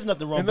 And there is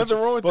nothing wrong. There's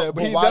nothing wrong with that.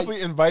 But he's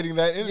definitely inviting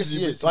that energy. Yes,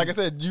 he is. Like I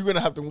said, you're gonna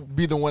have to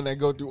be the one that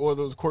go through all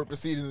those court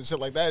proceedings and shit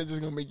like that. It's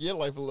just gonna make your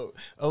life a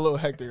little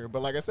hectic.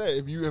 But like I said,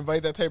 if you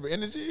invite that type of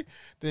energy,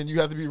 then you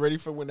have to be ready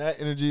for when that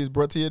energy is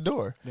brought to your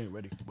door. They ain't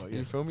ready. But yeah.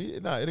 You feel me?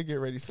 Nah, it'll get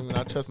ready soon.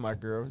 I trust my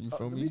girl. You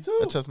feel me? Me too.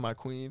 I trust my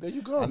queen. There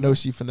you go. I know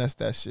she finessed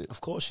that shit. Of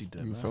course she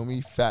did. You feel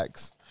me?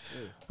 Facts.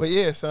 Yeah. But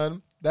yeah,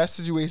 son, that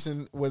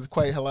situation was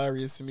quite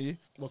hilarious to me.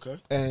 Okay.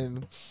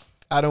 And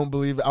I won't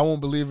believe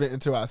it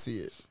until I see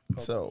it.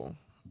 Okay. So,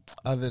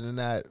 other than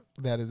that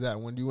is that.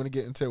 When do you want to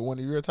get into one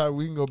of your topics?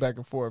 We can go back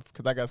and forth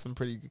because I got some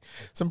pretty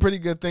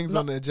good things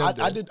on the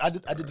agenda. I did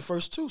the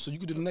first two, so you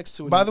could do the next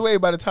two. By the way,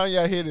 by the time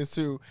y'all hear this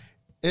too,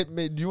 do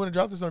you want to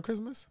drop this on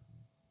Christmas?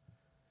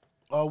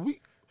 I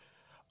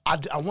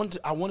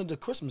wanted the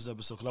Christmas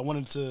episode because I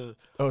wanted to.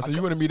 Oh, so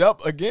you want to meet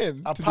up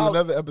again to do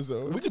another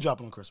episode? We could drop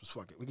it on Christmas.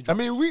 Fuck it.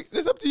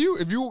 It's up to you.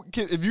 If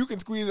you can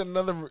squeeze in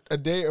a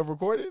day of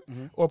recording,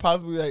 or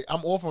possibly like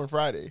I'm off on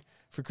Friday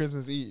for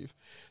Christmas Eve.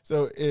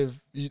 So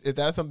if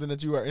that's something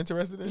that you are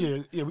interested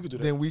in, yeah, we could do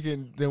that.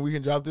 Then we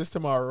can drop this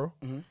tomorrow,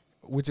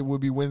 which it will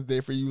be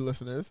Wednesday for you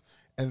listeners,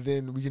 and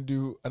then we can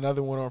do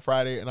another one on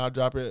Friday, and I'll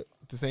drop it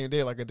the same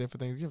day like I did for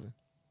Thanksgiving.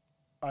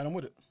 All right, I'm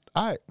with it.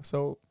 All right,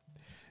 so.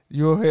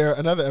 You'll hear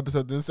another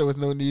episode then, so it's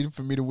no need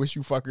for me to wish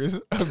you fuckers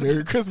a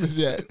Merry Christmas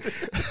yet.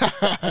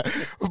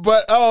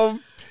 But,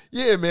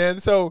 yeah, man.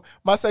 So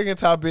my second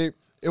topic,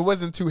 it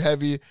wasn't too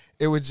heavy.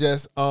 It was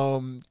just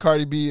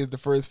Cardi B is the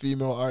first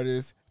female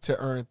artist to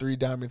earn 3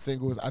 diamond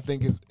singles. I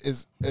think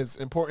it's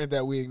important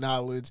that we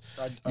acknowledge,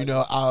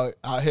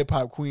 our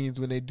hip-hop queens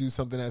when they do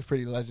something that's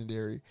pretty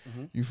legendary.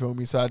 You feel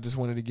me? So I just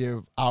wanted to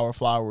give our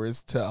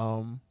flowers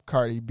to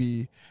Cardi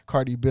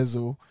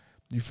Bizzle.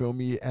 You feel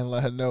me? And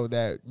let her know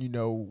that,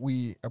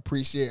 we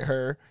appreciate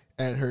her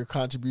and her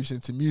contribution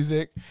to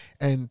music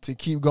and to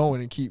keep going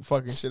and keep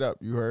fucking shit up.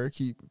 You heard?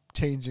 Keep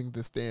changing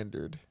the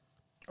standard.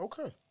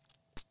 Okay.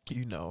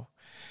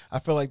 I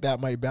feel like that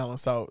might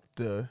balance out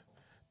the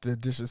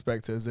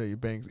disrespect to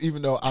Azealia Banks,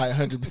 even though I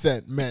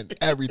 100% meant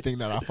everything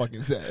that I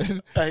fucking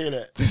said. I hear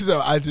that. So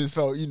I just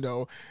felt,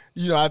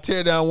 I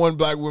tear down one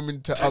black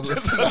woman to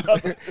others.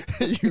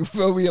 You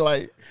feel me?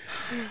 Like,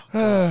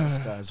 this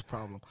guy's a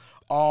problem.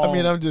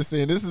 I'm just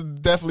saying, this is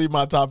definitely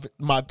my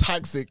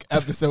toxic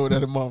episode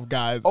of the month,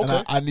 guys. Okay.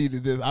 And I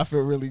needed this. I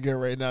feel really good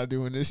right now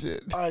doing this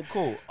shit. All right,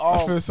 cool.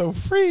 I feel so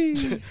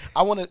free.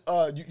 I want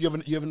to. You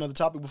have another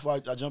topic before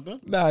I jump in?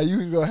 Nah, you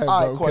can go ahead,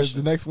 bro. Because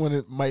the next one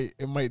it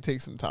might take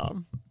some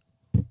time.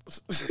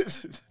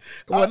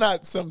 Well,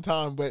 not some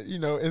time, but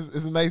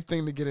it's a nice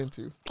thing to get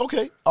into.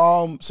 Okay.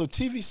 So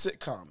TV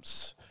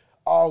sitcoms.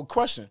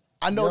 Question.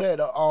 I know that.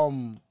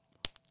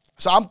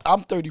 So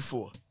I'm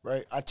 34.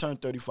 Right, I turn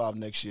 35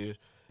 next year.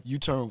 You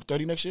turn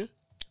 30 next year.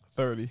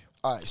 30.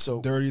 All right,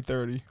 so dirty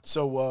 30.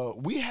 So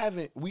we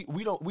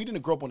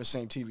didn't grow up on the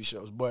same TV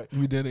shows, but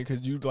we didn't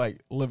because you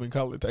like Living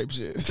Color type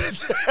shit.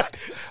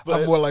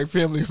 But I'm more like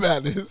Family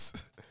Matters.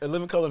 And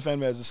Living Color and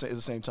Family Matters is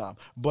the same time,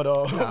 but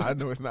nah, I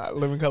know it's not.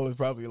 Living Color is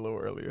probably a little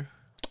earlier.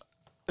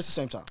 It's the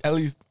same time. At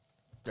least.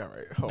 All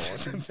right, hold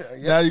on.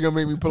 Now you're gonna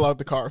make me pull out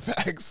the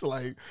Carfax.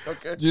 Like,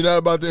 okay, you're not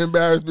about to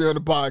embarrass me on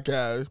the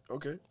podcast.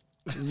 Okay.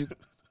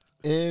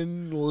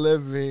 In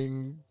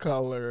Living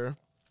Color.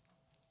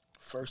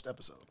 First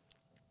episode.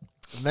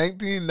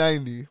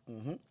 1990.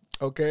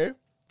 Okay.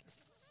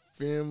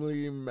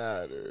 Family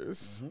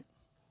Matters.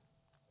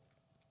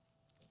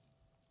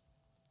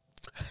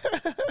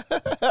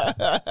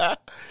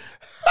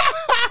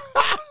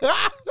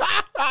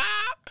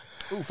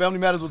 Ooh, Family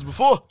Matters was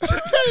before.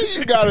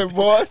 You got it,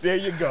 boss. There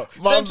you go.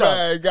 My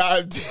bad,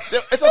 God.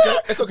 It's okay.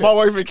 It's okay. My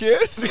wife and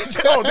kids.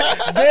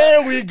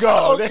 There we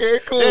go. Okay,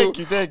 cool.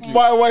 Thank you.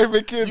 My wife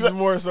and kids is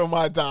more so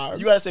my time.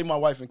 You gotta say my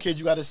wife and kids.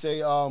 You gotta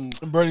say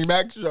Bernie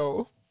Mac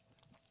show.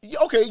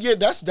 Okay, yeah,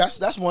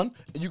 that's one.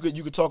 You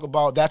could talk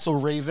about That's So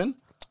Raven.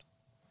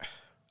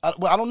 I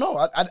don't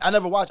know. I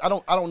never watched. I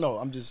don't know.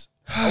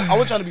 I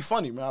was trying to be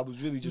funny, man. I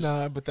was really just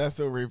Nah, but That's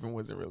So Raven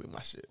wasn't really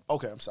my shit.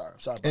 Okay, I'm sorry.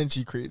 And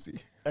she crazy.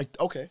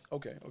 Okay,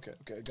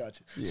 got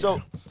you. Yeah.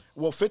 So,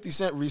 50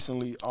 Cent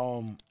recently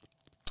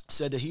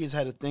said that he has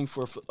had a thing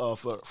for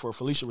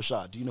Phylicia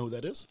Rashad. Do you know who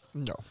that is?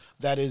 No.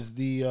 That is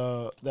the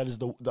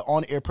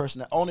on-air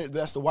person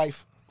that's the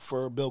wife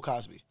for Bill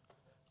Cosby.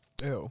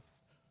 Ew.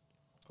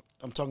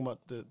 I'm talking about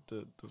the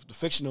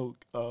fictional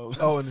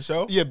in the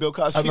show? Yeah, Bill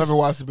Cosby. I've never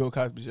watched the Bill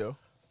Cosby show.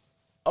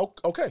 Oh,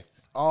 okay.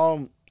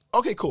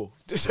 Okay, cool.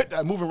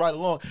 Moving right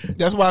along.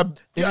 That's why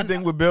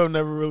anything with Bill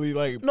never really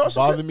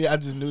bothered me. I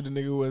just knew the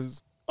nigga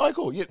was. All right,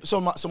 cool. Yeah. So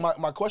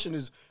my question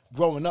is,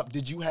 growing up,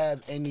 did you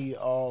have any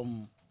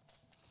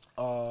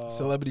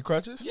celebrity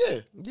crushes?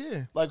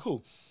 Yeah. Like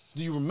who?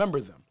 Do you remember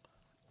them?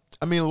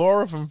 I mean,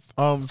 Laura from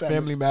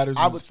Family Matters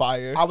was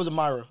fire. I was a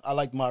Myra. I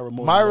liked Myra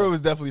more. Myra was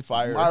definitely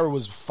fire. Myra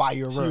was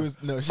fire. She was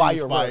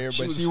fire,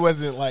 but she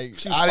wasn't like.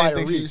 I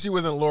didn't think she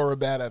wasn't Laura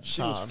bad at the time.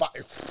 She was fire.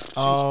 She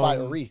was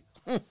fiery.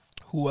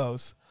 Who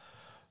else?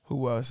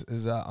 Who else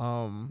is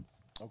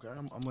Okay,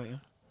 I'm waiting.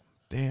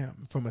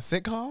 Damn, from a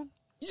sitcom?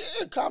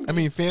 Yeah, comedy. I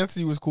mean,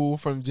 Fancy was cool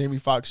from Jamie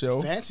Foxx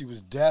show. Fancy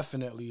was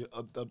definitely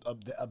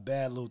a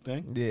bad little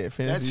thing. Yeah,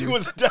 Fancy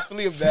was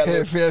definitely a bad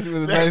little thing. Fancy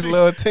was a nice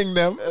little thing,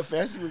 them.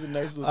 Fancy was a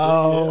nice little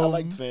thing. Yeah, I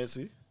liked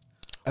Fancy.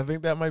 I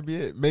think that might be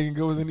it. Megan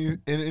Good was in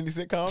any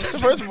sitcoms?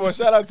 First of all,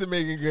 shout out to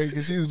Megan Good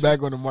because she's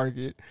back on the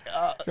market.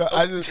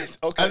 I just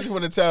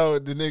want to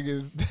tell the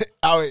niggas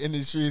out in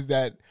the streets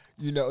that,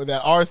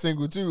 that are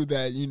single too,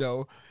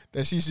 that,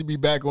 that she should be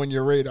back on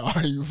your radar.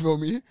 You feel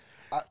me?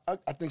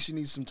 I think she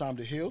needs some time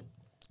to heal.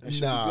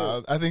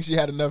 Nah, I think she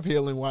had enough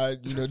healing while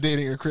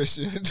dating a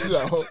Christian.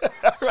 So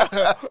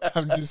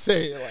I'm just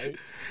saying,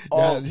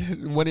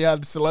 one of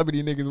y'all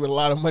celebrity niggas with a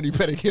lot of money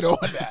better get on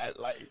that.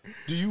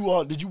 Did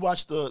you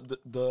watch the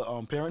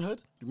Parenthood?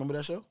 Do you remember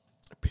that show?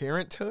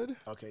 Parenthood?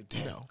 Okay,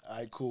 damn. No. All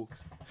right, cool.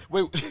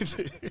 Wait,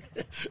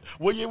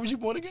 what year was you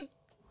born again?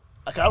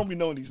 I don't be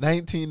knowing these.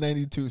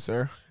 1992,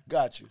 sir.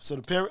 Got you. So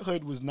the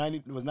Parenthood was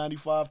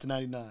 95 to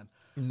 99.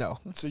 No.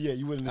 So yeah,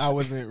 you wouldn't. I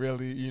wasn't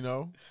really,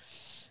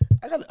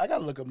 I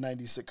gotta look up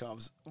 90s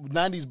sitcoms,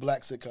 90s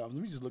black sitcoms.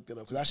 Let me just look that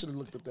up because I should have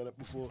looked that up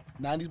before.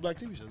 90s black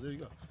TV shows. There you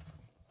go.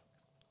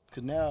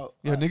 Because now,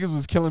 niggas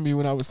was killing me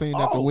when I was saying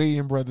that the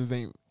Wayans brothers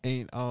ain't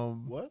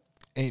what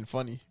ain't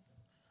funny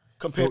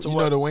compared to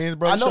what? The Wayans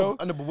brothers show.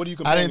 I know, but what do you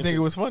compare? I didn't think it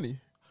was funny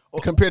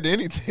compared to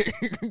anything.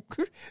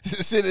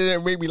 The shit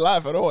didn't make me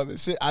laugh at all. I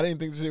didn't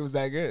think the shit was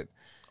that good.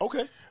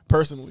 Okay,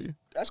 personally,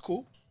 that's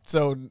cool.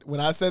 So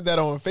when I said that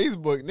on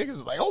Facebook, niggas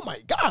was like, "Oh my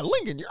God,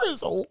 Lincoln, you're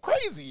so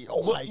crazy.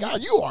 Oh my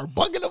God, you are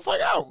bugging the fuck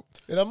out."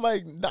 And I'm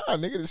like, "Nah,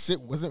 nigga, this shit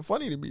wasn't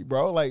funny to me,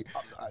 bro. Like,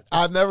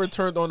 I've never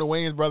turned on the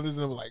Wayans brothers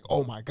and was like,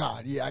 oh my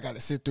God, yeah, I got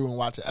to sit through and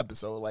watch an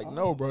episode. Like,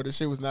 no, bro, this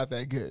shit was not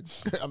that good.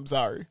 I'm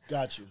sorry.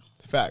 Got you.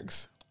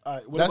 Facts. All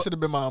right, that should have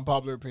been my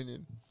unpopular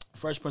opinion.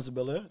 Fresh Prince of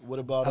Bel-Air. What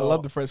about? I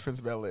love the Fresh Prince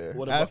of Bel-Air.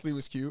 Ashley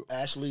was cute.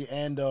 Ashley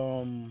and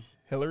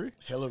Hillary.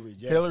 Hillary.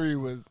 Yes. Hillary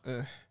was.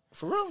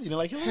 For real, you didn't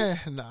like Hillary?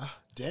 Nah.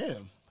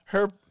 Damn.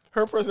 Her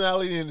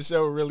personality in the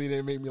show really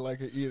didn't make me like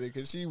her either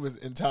because she was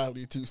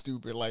entirely too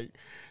stupid. Like,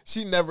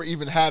 she never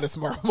even had a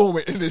smart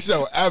moment in the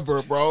show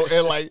ever, bro.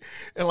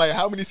 And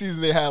how many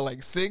seasons they had?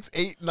 Like 6,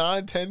 8,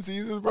 9, 10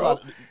 seasons, bro.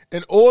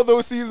 And all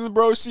those seasons,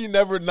 bro, she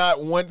never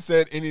not once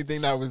said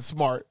anything that was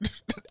smart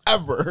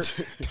ever.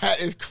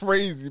 That is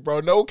crazy, bro.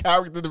 No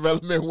character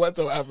development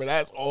whatsoever.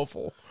 That's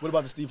awful. What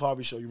about the Steve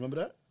Harvey show? You remember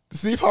that? The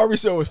Steve Harvey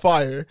show was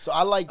fire. So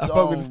I liked. I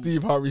fuck with the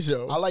Steve Harvey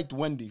show. I liked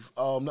Wendy.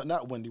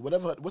 Not Wendy.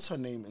 Whatever. What's her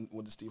name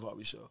with the Steve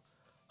Harvey show?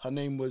 Her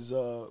name was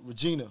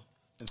Regina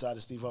inside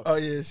the Steve Harvey. Oh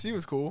yeah, she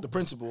was cool. The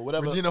principal,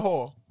 whatever. Regina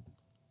Hall.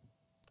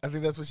 I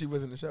think that's what she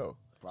was in the show.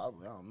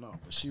 Probably. I don't know,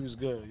 but she was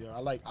good. Yeah,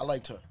 I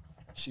liked her.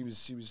 She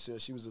was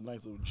a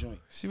nice little joint.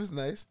 She was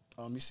nice.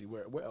 Let me see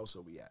where else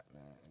are we at,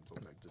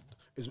 man?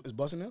 Is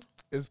busting now?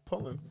 It's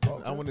pulling.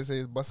 Okay. I wouldn't say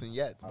it's busting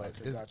yet, but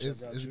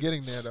it's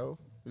getting there though.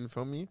 You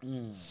feel me?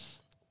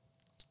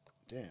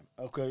 Damn.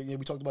 Okay. Yeah,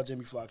 we talked about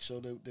Jamie Foxx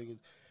show.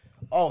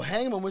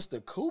 Hangman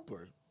Mr.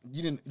 Cooper.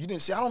 You didn't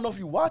see. I don't know if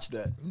you watched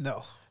that.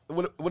 No.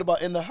 What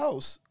about In the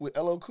House with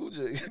LL Cool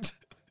J?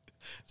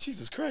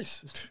 Jesus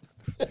Christ.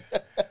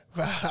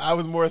 I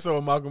was more so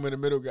a Malcolm in the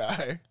Middle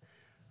guy.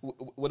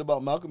 What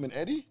about Malcolm and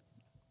Eddie?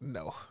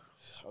 No.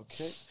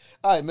 Okay.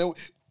 All right, man.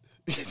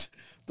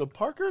 The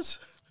Parkers?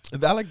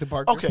 I like the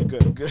Parkers. Okay,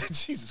 good.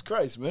 Jesus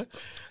Christ, man.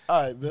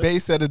 All right, man.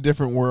 Based at a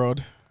different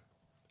world.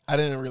 I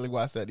didn't really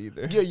watch that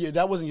either. Yeah,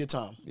 that wasn't your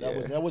time. Yeah.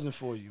 That wasn't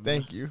for you.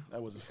 Thank you.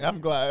 That wasn't for I'm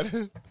you.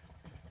 glad.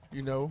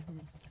 You know,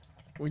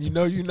 when you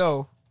know, you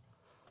know.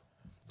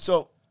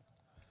 So,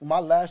 my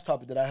last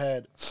topic that I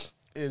had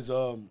is,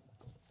 do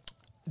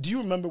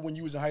you remember when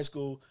you was in high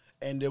school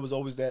and there was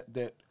always that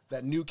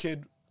new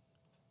kid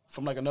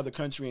from like another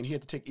country and he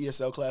had to take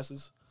ESL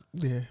classes?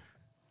 Yeah,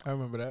 I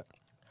remember that.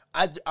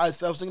 I was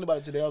thinking about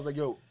it today. I was like,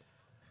 yo,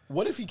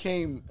 what if he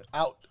came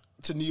out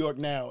to New York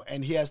now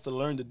and he has to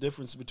learn the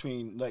difference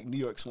between like New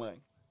York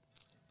slang?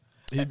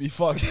 He'd be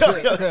fucked.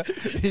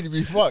 He'd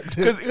be fucked.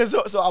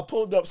 So I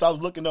pulled up. So I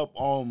was looking up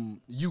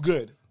 "you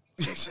good."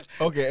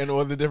 Okay, and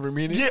all the different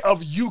meanings. Yeah,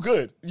 of "you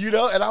good," you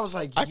know. And I was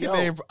like, I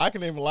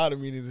can name a lot of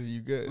meanings of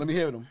 "you good." Let me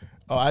hear them.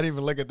 Oh, I didn't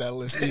even look at that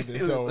list either.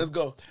 So let's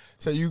go.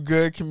 So "you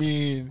good" can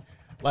mean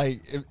like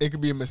it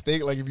could be a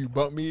mistake. Like if you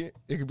bump me,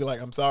 it could be like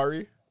I'm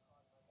sorry.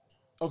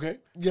 Okay.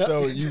 Yeah.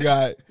 So you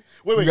got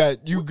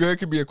 "you good"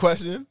 could be a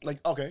question. Like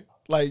okay.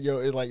 Like yo,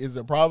 is it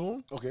a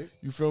problem? Okay.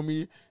 You feel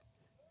me?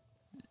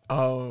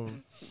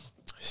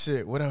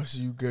 Shit. What else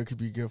 "you good" could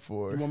be good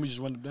for? You want me to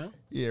just run them down?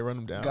 Yeah, run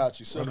them down. Got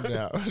you. So run them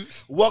down.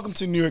 Welcome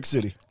to New York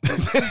City.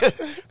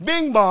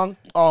 Bing bong.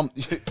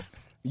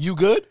 You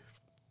good?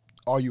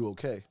 Are you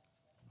okay?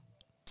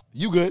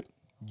 You good?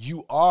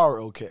 You are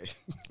okay.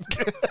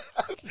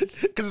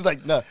 Because it's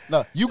like, no,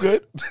 you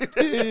good?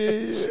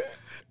 Then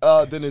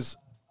it's,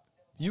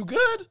 you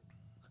good?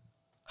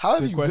 How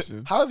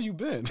have you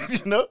been?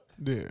 You know?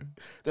 Yeah.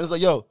 Then it's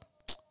like, yo,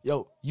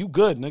 you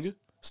good, nigga?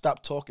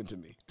 Stop talking to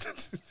me.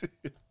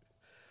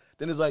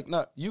 Then it's like,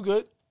 nah, you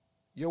good?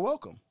 You're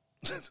welcome.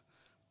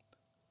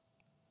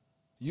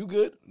 You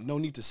good? No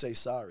need to say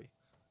sorry.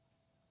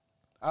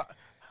 I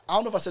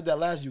don't know if I said that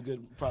last "you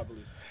good"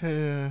 properly.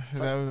 Yeah,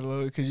 that was a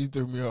little because you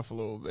threw me off a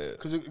little bit.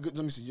 Because let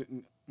me see. Let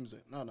me say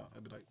no.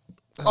 It'd be like,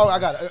 oh, I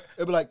got it.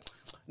 It'd be like,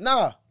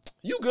 nah,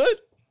 you good?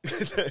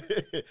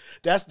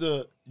 That's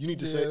the you need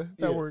to say.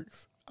 That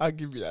works. I'll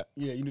give you that.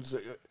 Yeah, you need to say.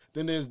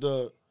 Then there's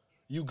the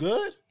you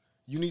good?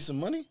 You need some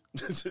money?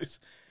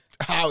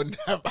 I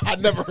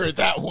never heard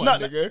that one,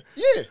 nigga.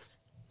 Yeah.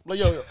 Like,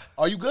 yo,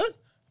 are you good?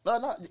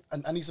 No,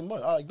 I need some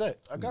money. I like that.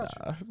 I got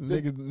you.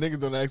 Niggas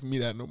don't ask me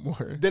that no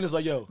more. Then it's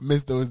like, yo.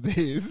 Miss those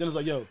days. Then it's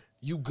like, yo,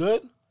 you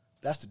good?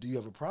 That's the do you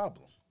have a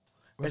problem?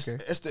 Okay.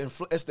 It's the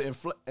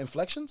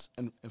inflections?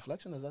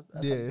 Inflection? Is that?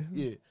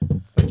 Yeah.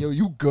 Like, yo,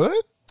 you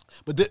good?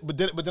 But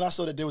then I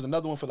saw that there was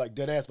another one for like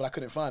dead ass, but I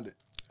couldn't find it.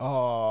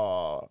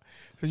 Oh.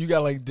 So you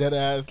got like dead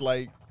ass,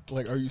 like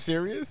are you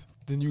serious?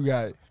 Then you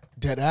got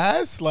dead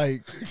ass,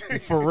 like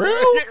for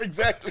real? Yeah,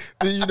 exactly.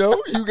 Then you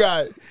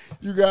got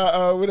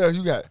what else?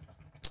 You got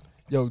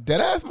yo,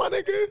 dead ass, my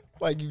nigga.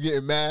 Like you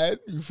getting mad,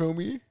 you feel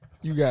me?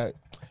 You got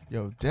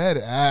yo, dead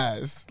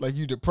ass, like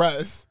you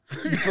depressed.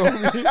 You feel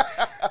me?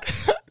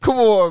 Come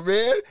on,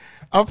 man.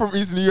 I'm from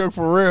East New York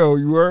for real,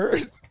 you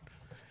heard?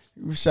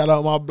 You shout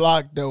out my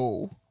block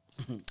though.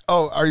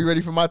 Oh, are you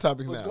ready for my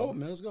topic now? Let's go,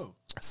 man. Let's go.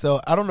 So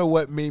I don't know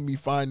what made me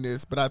find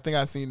this, but I think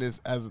I seen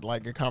this as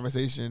like a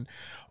conversation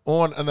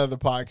on another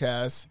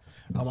podcast.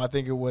 I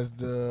think it was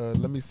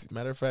let me see.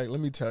 Matter of fact, let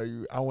me tell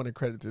you, I want to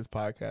credit this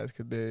podcast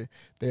because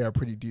they are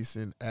pretty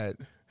decent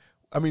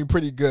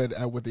pretty good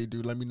at what they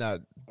do. Let me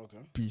not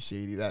be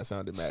shady. That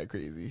sounded mad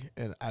crazy,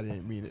 and I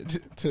didn't mean it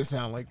to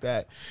sound like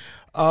that.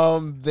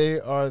 They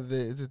are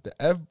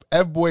the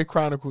F Boy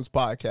Chronicles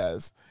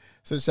podcast.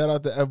 So shout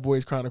out to F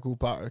Boys Chronicle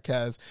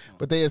podcast.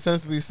 But they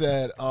essentially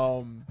said,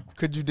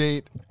 could you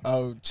date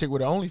a chick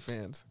with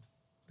OnlyFans?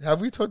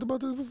 Have we talked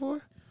about this before?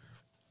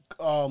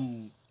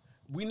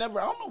 We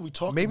never. I don't know if we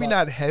talked maybe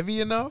about not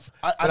heavy enough,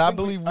 but I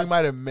believe we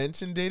might have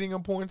mentioned dating a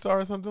porn star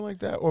or something like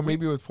that. Or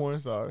maybe it was porn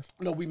stars.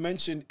 No, we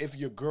mentioned if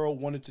your girl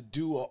wanted to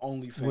do a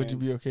OnlyFans. Would you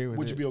be okay with it?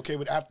 Would you be okay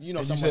with after, And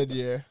you said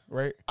yeah,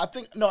 right? I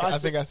think, no, I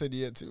think I said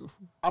yeah too.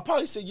 I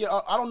probably said yeah.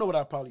 I don't know what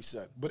I probably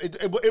said. But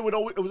it would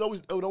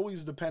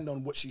always depend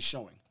on what she's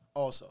showing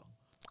also.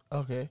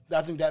 Okay.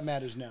 I think that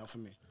matters now for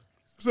me.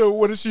 So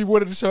what if she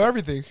wanted to show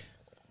everything?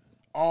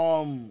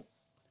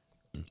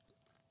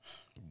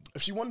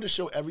 If she wanted to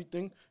show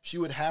everything, she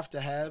would have to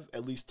have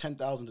at least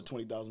 10,000 to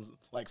 20,000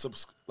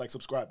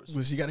 subscribers.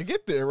 Well, she got to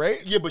get there, right?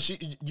 Yeah, but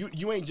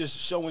you ain't just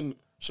showing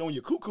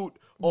your cuckoo.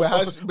 But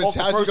how's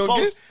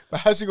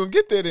she gonna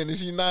get there then?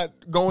 Is she not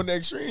going the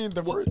extreme?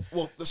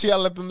 She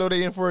gotta let them know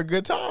they in for a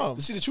good time.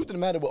 See, the truth of the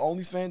matter with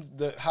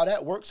OnlyFans, how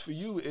that works for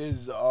you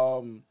is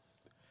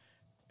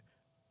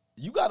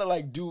you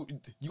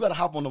gotta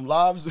hop on them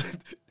lives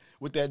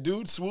with that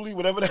dude, Swooly,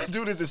 whatever that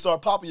dude is, and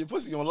start popping your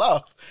pussy on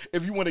live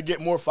if you want to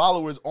get more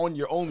followers on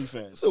your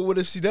OnlyFans. So what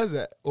if she does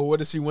that? Or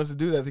what if she wants to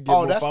do that to get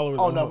more followers?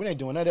 Oh, no, we ain't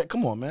doing that.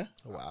 Come on, man.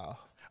 Wow.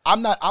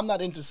 I'm not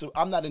into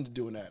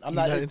doing that. I'm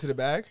not into the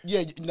bag?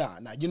 Yeah, nah.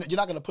 You're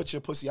not going to put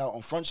your pussy out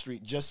on Front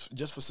Street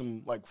just for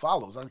some, like,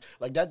 follows.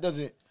 Like,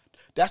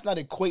 that's not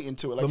equating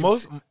to it.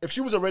 Like, if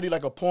she was already,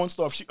 like, a porn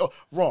star,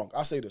 wrong.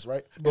 I'll say this,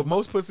 right? But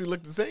most pussy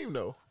look the same,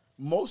 though.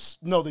 No,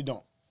 they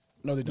don't.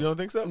 No, they don't. You don't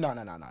think so? No.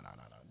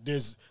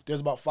 there's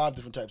about 5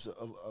 different types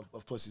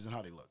of pussies and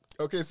how they look.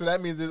 Okay, so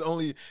that means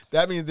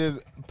there's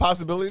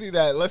possibility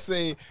that, let's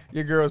say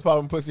your girl is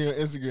popping pussy on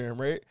Instagram,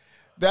 right?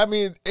 That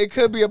means it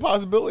could be a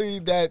possibility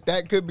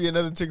that could be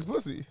another chick's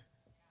pussy.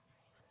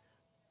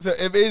 So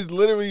if it's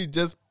literally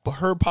just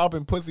her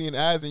popping pussy and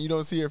ass and you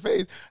don't see her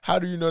face, how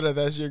do you know that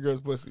that's your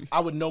girl's pussy? I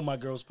would know my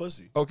girl's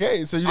pussy.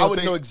 Okay, so I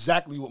would know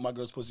exactly what my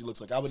girl's pussy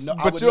looks like. I would know.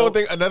 But you don't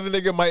think another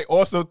nigga might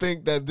also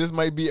think that this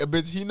might be a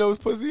bitch he knows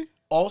pussy?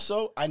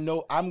 Also, I'm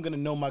gonna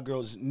know my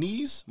girl's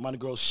knees, my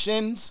girl's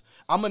shins.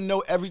 I'm gonna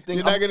know everything.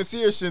 You're not gonna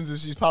see her shins if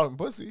she's popping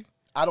pussy.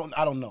 I don't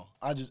know.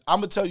 I'm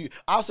gonna tell you.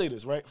 I'll say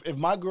this, right? If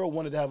my girl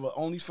wanted to have an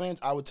OnlyFans,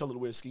 I would tell her to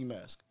wear a ski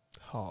mask.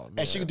 Oh, man.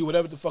 And she could do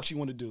whatever the fuck she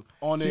want to do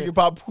on there. She can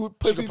pop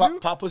pussy too?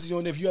 Pop pussy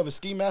on there if you have a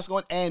ski mask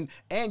on, and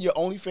your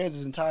OnlyFans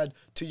isn't tied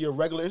to your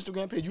regular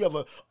Instagram page. You have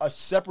a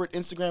separate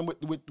Instagram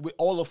with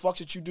all the fucks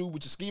that you do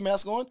with your ski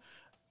mask on.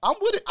 I'm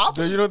with it.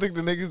 So you don't think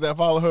the niggas that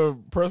follow her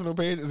personal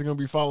page is gonna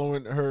be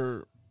following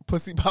her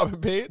pussy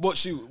popping page? Well,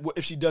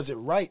 if she does it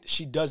right,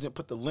 she doesn't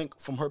put the link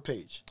from her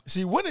page.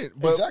 She wouldn't.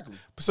 But, exactly.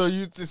 So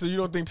you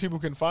don't think people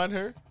can find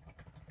her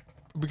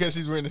because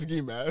she's wearing a ski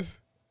mask?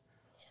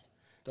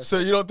 So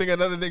you don't think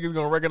another nigga's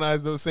gonna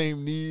recognize those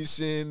same knees,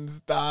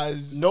 shins,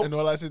 thighs, and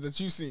all that shit that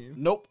you seen?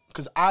 Nope.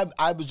 Because I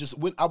was just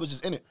in it. I was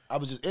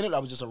just in it. I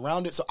was just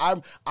around it. So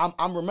I'm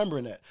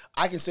remembering that.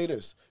 I can say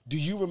this. Do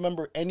you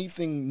remember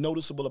anything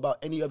noticeable about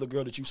any other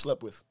girl that you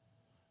slept with?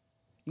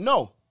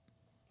 No.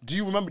 Do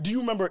you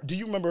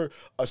remember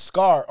a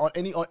scar on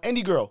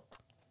any girl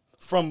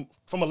from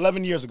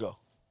 11 years ago?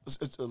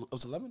 It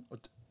was 11?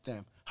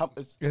 Damn.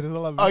 It is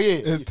 11. Oh, yeah.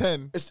 It's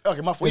 10. It's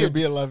okay, my fault. It'll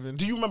be 11.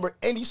 Do you remember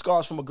any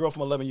scars from a girl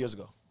from 11 years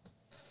ago?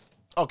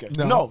 Okay.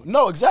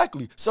 No,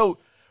 exactly. So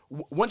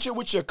once you're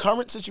with your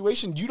current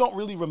situation, you don't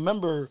really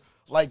remember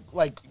like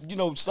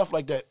stuff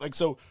like that. Like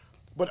so,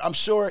 but I'm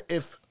sure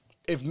if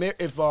Mary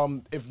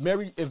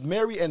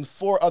and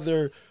 4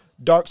 other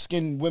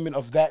dark-skinned women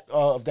of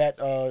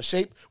that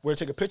shape were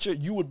to take a picture,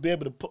 you would be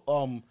able to put,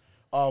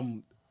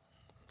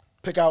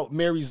 pick out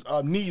Mary's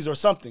knees or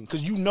something,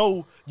 because you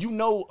know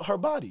her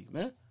body,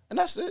 man, and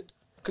that's it.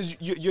 Because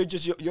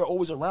you're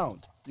always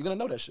around. You're gonna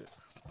know that shit.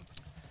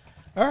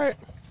 All right,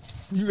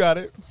 you got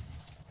it.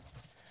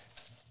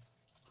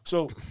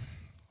 So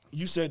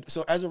you said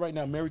as of right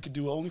now, Mary could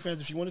do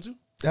OnlyFans if she wanted to.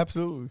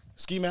 Absolutely.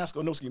 Ski mask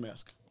or no ski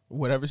mask?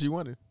 Whatever she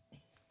wanted.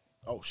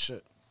 Oh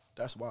shit,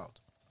 that's wild.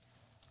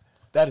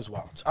 That is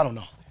wild. I don't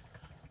know.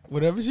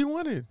 Whatever she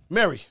wanted,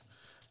 Mary.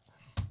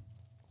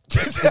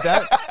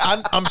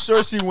 I'm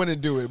sure she wouldn't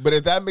do it, but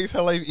if that makes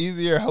her life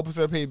easier, helps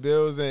her pay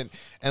bills, and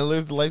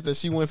lives the life that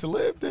she wants to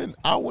live, then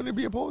I wouldn't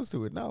be opposed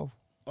to it. No.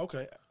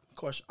 Okay.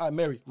 Question. All right,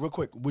 Mary, real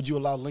quick, would you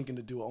allow Lincoln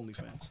to do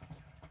OnlyFans?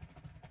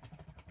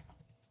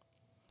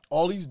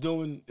 All he's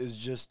doing is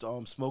just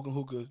smoking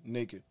hookah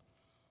naked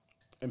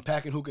and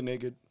packing hookah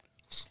naked,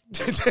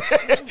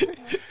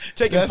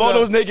 taking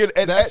photos naked,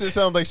 and that shit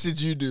sounds like shit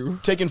you do.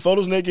 Taking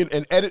photos naked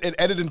and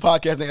editing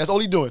podcasts naked. That's all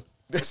he's doing.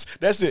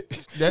 That's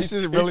it. That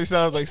shit really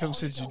sounds like some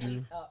shit you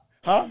do.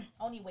 Huh?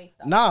 Only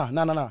waist up. Nah.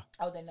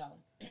 Oh, then no.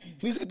 He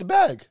needs to get the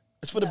bag.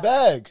 It's for the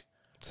bag.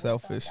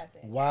 Selfish.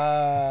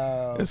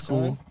 Wow. That's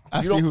cool.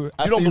 You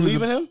don't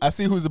believe in him? I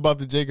see who's about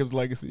the Jacobs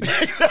legacy.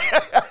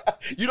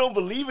 You don't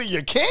believe in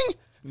your king?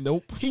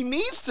 Nope. He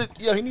needs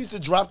to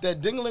drop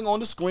that dingling on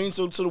the screen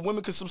so the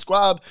women can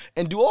subscribe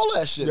and do all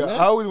that shit. Yeah, man.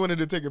 I always wanted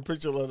to take a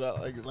picture of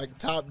that, like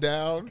top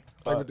down,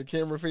 with the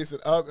camera facing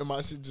up and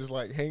my shit just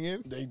like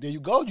hanging. There you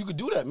go. You could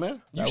do that,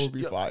 man. That would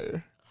be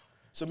fire.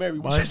 So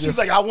Mary, she's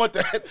like, I want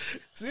that.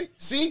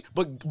 See,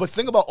 but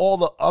think about all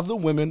the other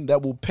women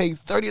that will pay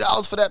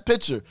 $30 for that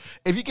picture.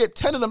 If you get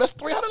 10 of them, that's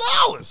 $300.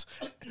 That's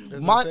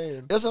what I'm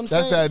saying. That's what I'm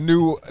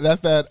saying.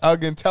 That's that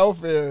Ugg and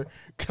Telfair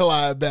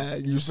collab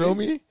bag. You feel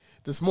me?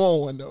 The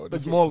small one though, the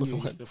smallest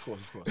one. Of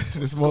course.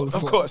 The smallest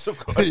one. Of course.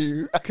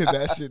 Because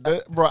that shit,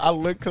 bro.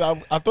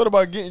 I thought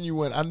about getting you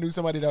one. I knew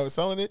somebody that was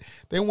selling it.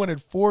 They wanted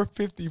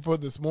 $450 for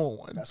the small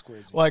one. That's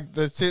crazy. Like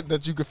the shit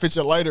that you could fit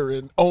your lighter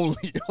in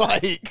only.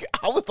 Like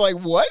I was like,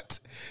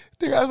 what?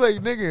 Nigga, I was like,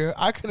 nigga,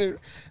 I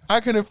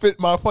couldn't fit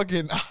my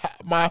fucking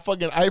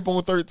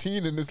iPhone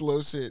 13 in this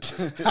little shit.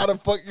 How the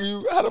fuck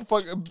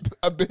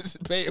a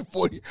bitch paying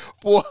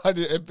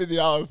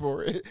 $450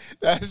 for it?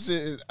 That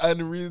shit is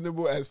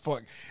unreasonable as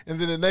fuck. And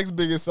then the next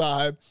biggest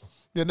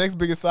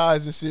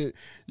size and shit,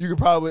 you could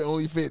probably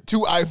only fit 2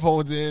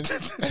 iPhones in.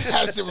 And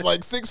that shit was like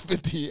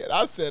 $650. And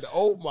I said,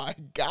 oh my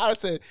God. I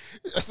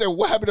said,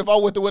 what happened if I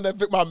went the one that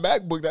fit my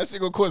MacBook? That shit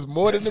gonna cost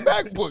more than the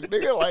MacBook,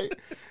 nigga. Like,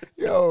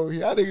 yo,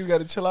 y'all niggas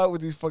gotta chill out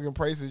with these fucking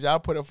prices. Y'all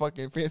put a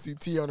fucking fancy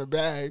tee on a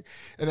bag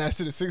and that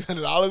shit is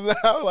 $600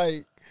 now.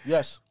 Like,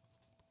 yes.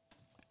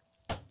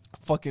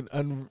 Fucking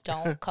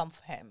Don't come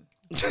for him.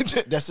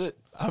 That's it.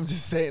 I'm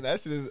just saying that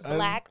shit is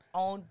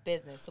Black-owned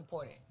business.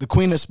 Support it. The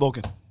queen has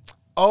spoken.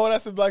 Oh,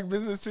 that's a black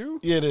business too?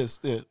 Yeah, it is.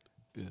 Yeah.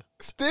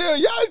 Still,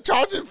 y'all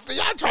charging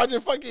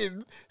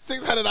fucking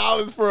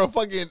 $600 for a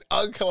fucking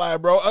Ugg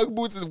collab, bro. Ugg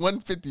boots is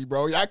 $150,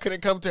 bro. Y'all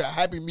couldn't come to a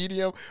happy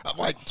medium of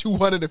like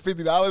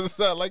 $250 or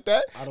something like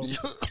that.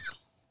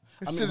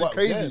 This shit is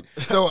crazy.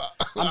 Yeah. So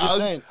I'm just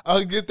saying,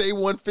 I'll get they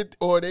 150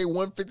 or they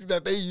 150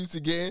 that they used to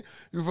getting.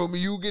 You feel me?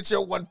 You get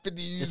your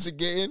 150 you used to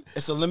getting.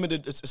 It's a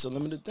limited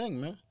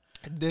thing, man.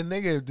 Then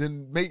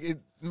nigga,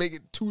 make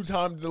it 2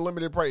 times the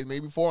limited price,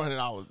 maybe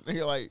 $400.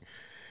 Nigga, like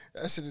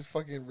that shit is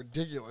fucking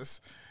ridiculous.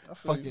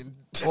 Fucking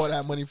all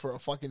that money for a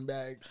fucking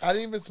bag. I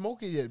didn't even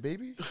smoke it yet,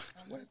 baby.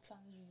 I'm just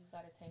telling you, you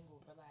gotta tangle,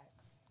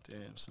 relax.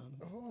 Damn, son.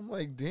 Oh, I'm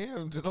like,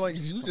 damn. Like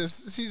she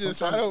just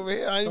sat over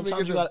here.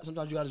 Sometimes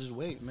you gotta just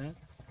wait, man.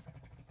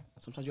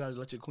 Sometimes you gotta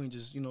let your queen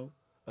just,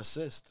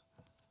 assist.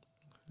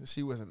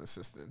 She wasn't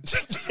assisting. She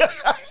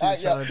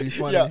was trying to be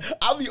funny. Yeah,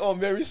 I'll be on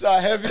Mary's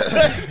side heavy.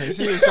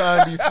 She was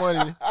trying to be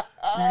funny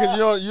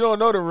because you don't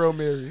know the real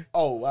Mary.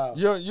 Oh wow.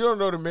 You don't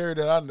know the Mary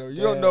that I know.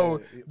 You don't know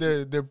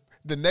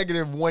the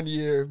negative 1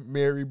 year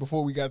Mary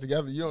before we got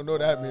together. You don't know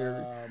that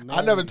Mary.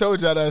 I never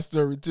told y'all that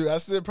story too. I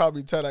should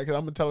probably tell that because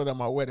I'm gonna tell it at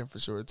my wedding for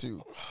sure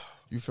too.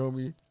 You feel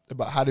me?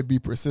 About how to be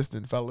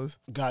persistent, fellas.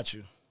 Got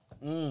you.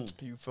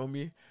 You feel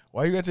me?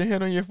 Why you got your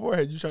hand on your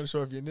forehead? You trying to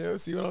show off your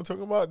nails? See what I'm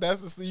talking about?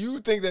 You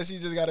think that she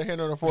just got her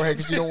hand on her forehead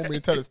because she don't want me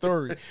to tell the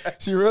story.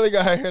 She really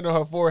got her hand on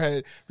her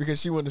forehead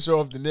because she wanted to show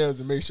off the nails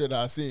and make sure that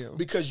I see them.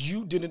 Because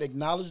you didn't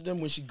acknowledge them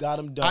when she got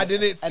them done. I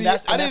didn't see.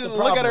 I didn't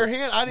look at her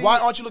hand. Why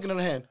aren't you looking at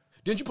her hand?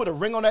 Didn't you put a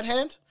ring on that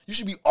hand? You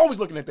should be always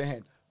looking at the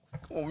hand.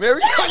 Come on,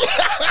 Mary.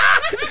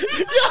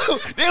 Yo,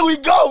 there we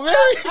go,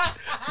 Mary.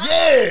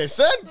 Yeah,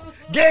 son.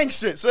 Gang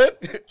shit, son.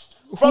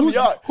 From the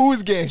yard.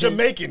 Who's gang?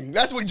 Jamaican.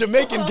 That's what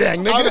Jamaican gang,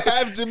 nigga. I'm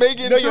half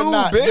Jamaican no, too, you're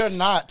not.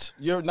 bitch.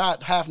 You're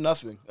not half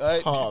nothing. All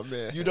right? Oh,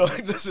 man. You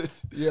don't listen.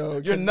 Yo,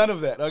 you're none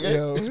of that, okay?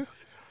 Yo.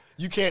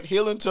 You can't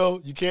heel and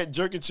toe. You can't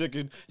jerk a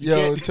chicken.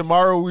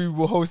 Tomorrow we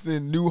will host a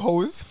new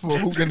host for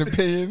Hookah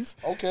Opinions.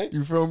 Okay.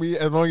 You feel me?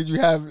 As long as you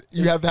have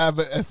to have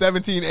a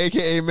 17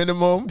 AKA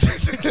minimum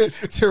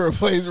to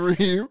replace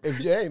Reem.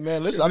 Hey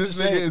man, listen, I'm this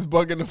just nigga saying, is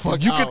bugging the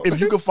fuck out. If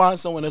you can find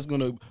someone that's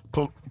gonna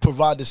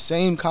provide the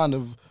same kind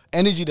of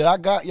energy that I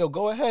got,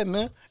 go ahead,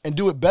 man, and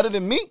do it better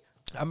than me.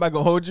 I'm not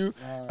gonna hold you.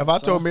 If I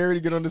told Mary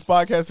to get on this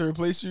podcast to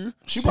replace you,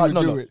 she probably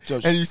would do it.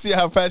 Judge. And you see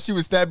how fast she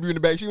would stab you in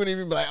the back. She wouldn't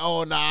even be like,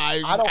 "Oh nah,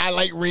 I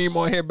like Reem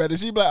on here better."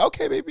 She'd be like,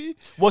 "Okay, baby."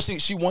 Well, see,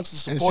 she wants to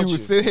support you. And she would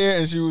sit here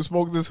and she would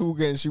smoke this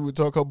hookah and she would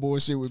talk her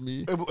bullshit with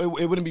me.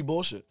 It wouldn't be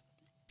bullshit.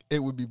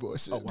 It would be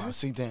bullshit. Oh wow,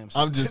 see, damn.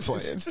 I'm just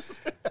playing.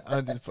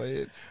 I'm just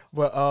playing.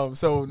 But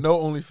so no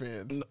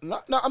OnlyFans. No,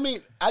 I mean,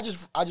 I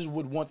just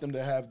would want them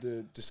to have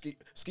the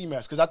ski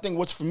mask because I think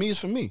what's for me is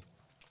for me.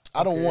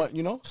 I don't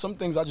want, some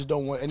things I just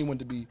don't want anyone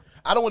to be.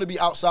 I don't want to be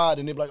outside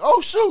and they'd be like, oh,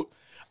 shoot.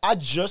 I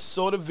just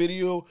saw the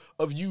video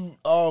of you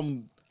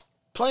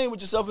playing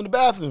with yourself in the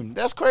bathroom.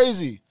 That's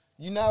crazy.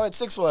 You now at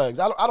Six Flags.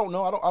 I don't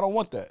know. I don't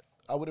want that.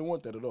 I wouldn't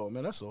want that at all,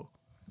 man. That's all.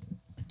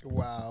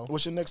 Wow.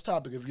 What's your next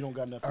topic if you don't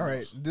got nothing else? All right.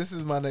 Else? This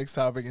is my next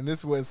topic, and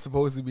this was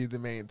supposed to be the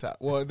main topic.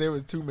 Well, there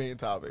was 2 main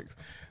topics.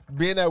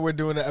 Being that we're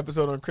doing an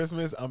episode on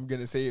Christmas, I'm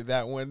going to save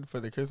that one for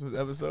the Christmas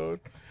episode.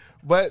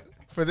 But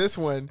for this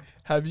one,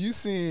 have you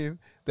seen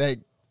the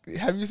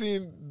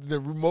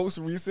most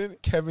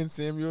recent Kevin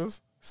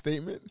Samuels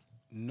statement?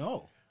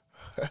 No.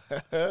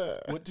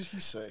 What did he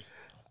say?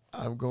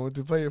 I'm going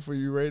to play it for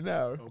you right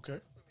now. Okay.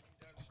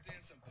 Understand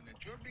something,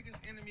 that your biggest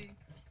enemy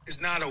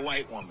is not a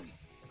white woman.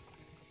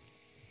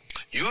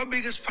 Your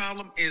biggest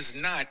problem is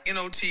not,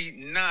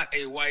 N-O-T, not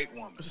a white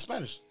woman. It's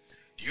Spanish.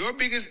 Your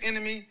biggest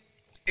enemy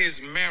is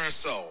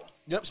Marisol.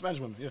 Yep, Spanish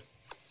woman, yeah.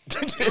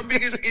 Your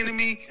biggest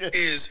enemy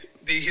is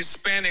the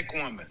Hispanic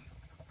woman.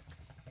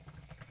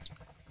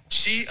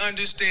 She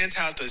understands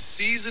how to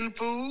season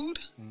food.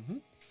 Mm-hmm.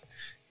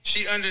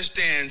 She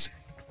understands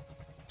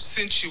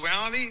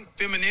sensuality,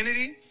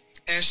 femininity,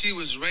 and she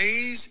was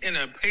raised in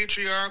a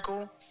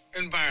patriarchal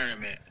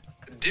environment.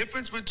 The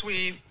difference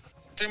between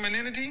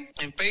femininity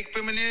and fake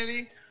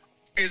femininity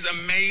is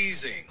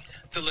amazing.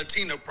 The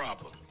Latino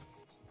problem.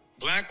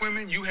 Black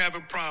women, you have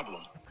a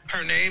problem.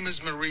 Her name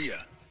is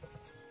Maria.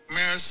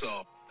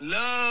 Marisol.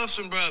 Love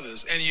some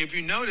brothers. And if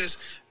you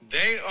notice,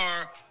 they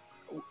are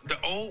the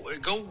old,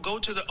 go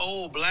to the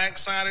old black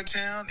side of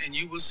town and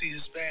you will see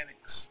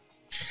Hispanics.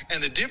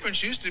 And the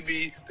difference used to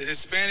be the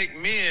Hispanic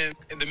men,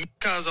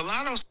 because a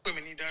lot of those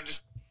women need to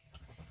understand.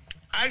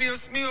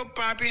 Adios mio,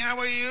 papi, how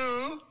are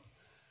you?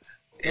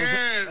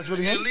 Yeah, that's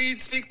really him? The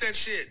lead speak that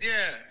shit.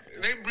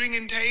 Yeah, they bring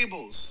in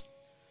tables.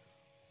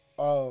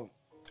 Oh.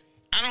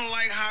 I don't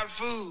like hot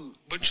food,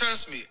 but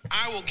trust me,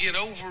 I will get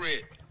over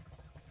it.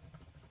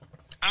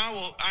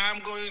 I'm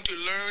going to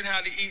learn how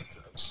to eat.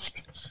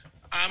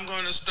 I'm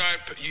going to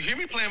start. You hear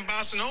me playing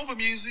bossa nova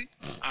music?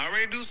 I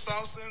already do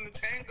salsa and the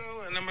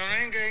tango and the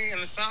merengue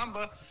and the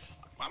samba.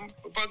 I'm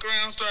fuck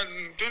around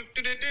starting.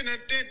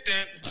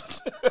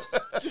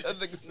 That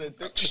nigga said.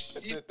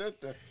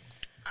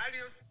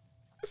 Adios.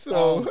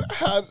 So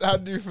how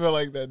do you feel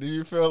like that? Do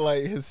you feel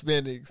like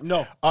Hispanics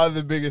are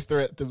the biggest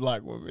threat to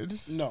black women?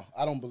 No,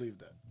 I don't believe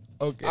that.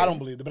 Okay, I don't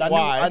believe that. But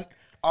why?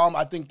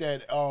 I think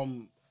that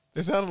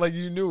it sounded like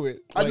you knew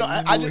it. Like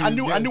I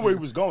knew where he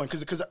was going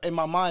because in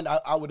my mind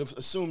I would have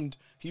assumed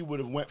he would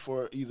have went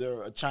for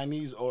either a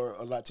Chinese or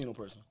a Latino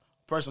person.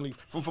 personally,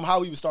 from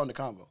how he was starting the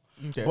convo.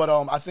 Okay. But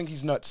I think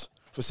he's nuts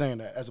for saying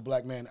that as a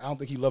black man. I don't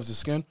think he loves his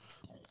skin.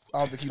 I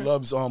don't think he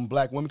loves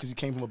black women because he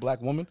came from a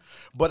black woman.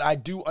 But I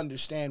do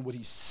understand what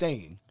he's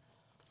saying.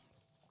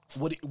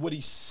 What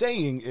he's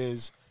saying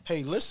is,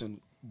 hey, listen,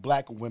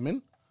 black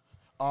women,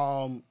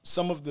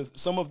 some of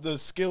the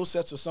skill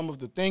sets or some of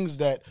the things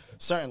that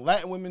certain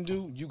Latin women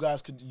do, you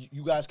guys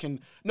can.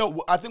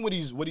 No, I think what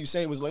he's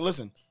saying was like,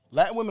 listen,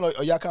 Latin women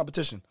are y'all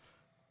competition.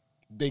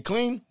 They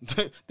clean,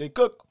 they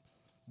cook,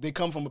 they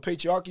come from a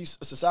patriarchy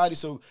society,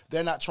 so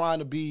they're not trying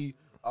to be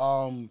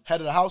head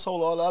of the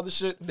household, all the other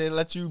shit. They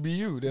let you be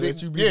you. They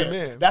let you be the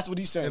man. That's what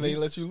he's saying. And they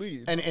let you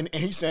lead. And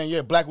he's saying,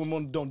 yeah, black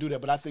women don't do that,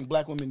 but I think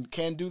black women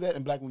can do that,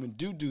 and black women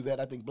do that.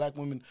 I think black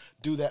women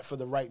do that for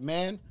the right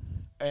man,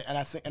 and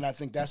I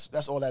think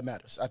that's all that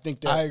matters. I think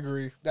that I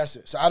agree. That's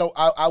it. So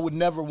I would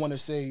never want to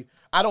say.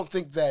 I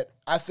think that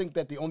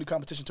the only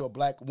competition to a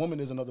black woman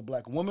is another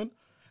black woman,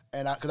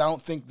 and because I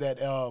don't think that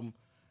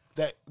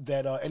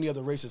that any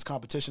other race is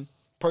competition.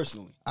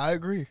 Personally, I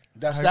agree.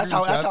 That's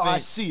how I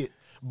see it.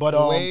 But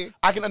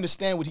I can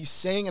understand what he's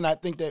saying, and I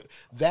think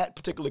that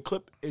particular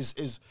clip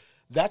is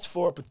that's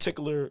for a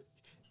particular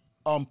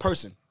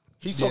person.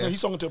 He's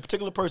talking to a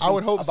particular person. I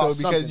would hope so,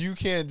 because something. you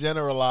can't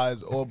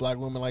generalize all black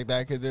women like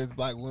that, because there's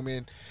black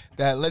women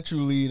that let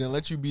you lead and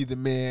let you be the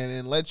man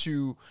and let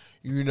you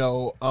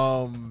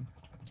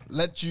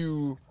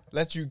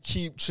let you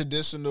keep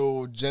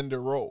traditional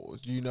gender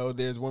roles.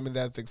 There's women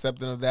that's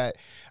accepting of that.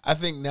 I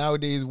think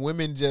nowadays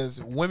women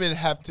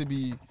have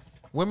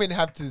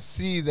to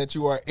see that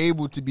you are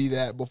able to be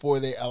that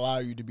before they allow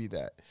you to be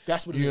that.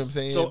 That's what you it know is.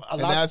 what I'm saying? So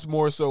and that's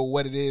more so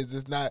what it is.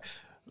 It's not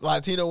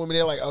Latino women.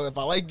 They're like, oh, if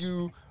I like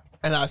you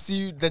and I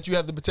see that you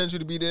have the potential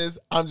to be this,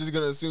 I'm just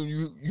going to assume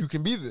you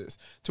can be this.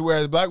 To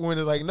whereas black women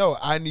is like, no,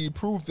 I need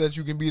proof that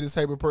you can be this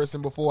type of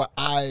person before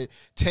I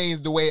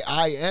change the way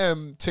I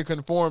am to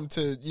conform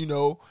to,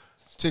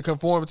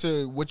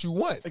 what you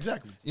want.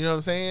 Exactly. You know what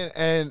I'm saying?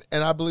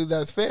 And I believe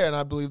that's fair, and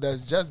I believe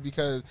that's just,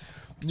 because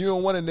you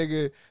don't want a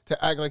nigga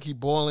to act like he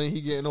balling, he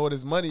getting all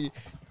this money.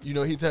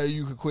 He tell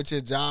you could quit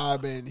your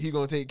job and he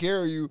gonna take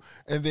care of you,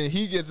 and then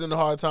he gets into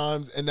hard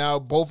times and now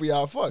both of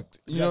y'all fucked.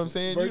 You know what I'm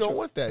saying? Very you don't true.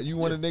 want that. You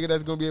want a nigga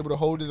that's gonna be able to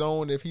hold his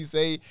own. If he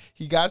say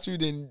he got you,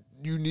 then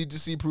you need to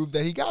see proof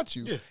that he got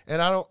you. Yeah.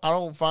 And I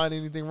don't find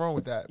anything wrong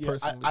with that,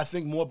 personally. I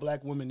think more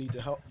black women need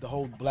to help to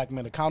hold black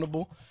men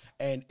accountable,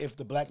 and if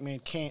the black man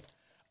can't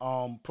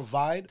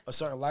provide a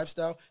certain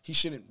lifestyle, he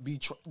shouldn't be.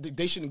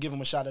 They shouldn't give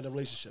him a shot at a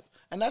relationship,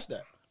 and that's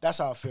that. That's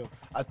how I feel.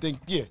 I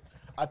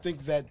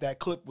think that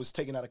clip was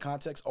taken out of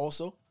context.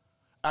 Also,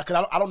 I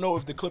don't know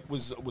if the clip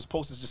was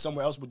posted just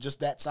somewhere else with just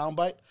that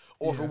soundbite,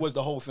 or if it was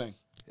the whole thing.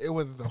 It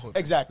wasn't the whole thing.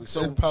 Exactly.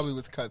 So it probably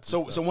was cut.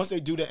 So once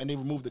they do that and they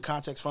remove the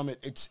context from it,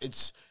 it's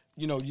it's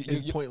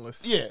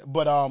pointless. Yeah,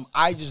 but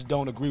I just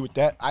don't agree with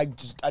that. I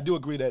do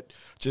agree that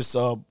just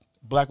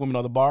black women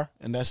are the bar,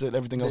 and that's it.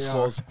 Everything else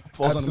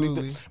falls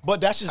underneath it.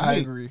 But that's just me. I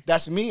agree.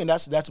 That's me, and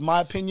that's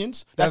my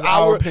opinions. That's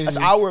our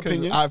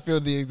opinion. I feel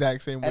the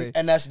exact same way.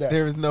 And that's that.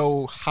 There is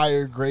no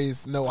higher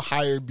grace, no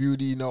higher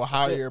beauty, no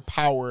higher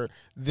power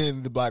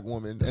than the black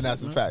woman. And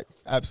that's a fact.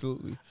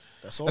 Absolutely.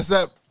 That's all.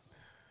 Except,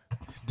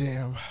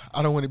 damn,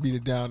 I don't want to be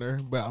the downer,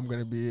 but I'm going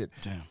to be it.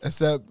 Damn.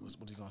 Except,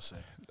 what are you going to say?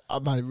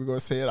 I'm not even going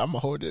to say it. I'm going to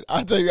hold it.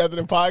 I'll tell you after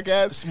the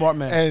podcast. Smart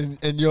man.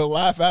 And you'll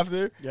laugh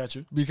after. Got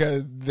you.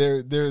 Because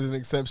there's an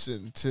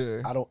exception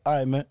to. All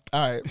right, man.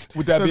 All right.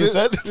 With that being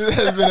said. This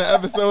has been an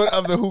episode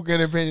of the Hookah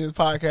and Opinions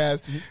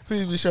podcast.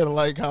 Please be sure to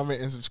like, comment,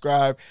 and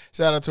subscribe.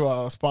 Shout out to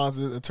our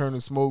sponsors,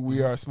 Eternal Smoke.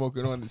 We are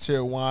smoking on the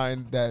chill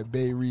wine that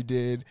Bay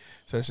redid.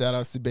 So shout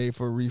outs to Bay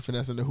for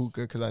refinessing the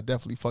hookah, because I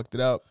definitely fucked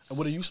it up. And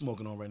what are you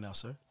smoking on right now,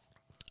 sir?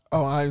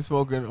 Oh, I'm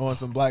smoking on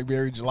some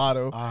blackberry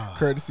gelato,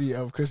 courtesy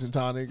of Cushion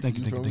Tonics. Thank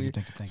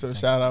you. So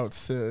shout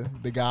outs to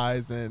the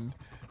guys and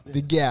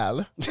the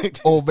gal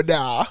over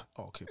there.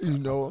 Okay,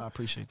 I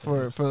appreciate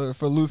that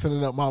for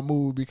loosening up my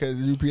mood,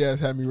 because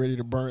UPS had me ready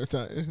to burn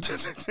something.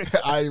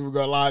 I ain't even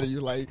gonna lie to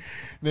you, like,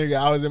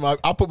 nigga,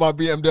 I put my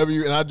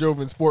BMW and I drove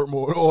in sport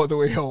mode all the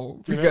way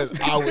home,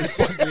 because I was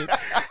fucking.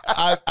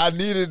 I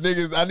needed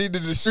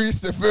the streets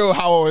to feel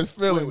how I was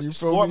feeling. Wait, you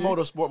feel sport me? mode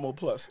or sport mode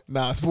plus?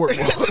 Nah, sport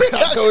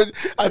mode.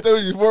 I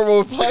told you, sport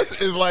mode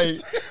plus is like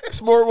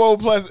sport mode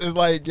plus is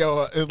like,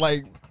 yo, it's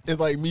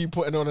like me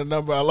putting on a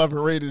number 11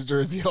 Raiders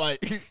jersey.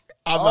 Like,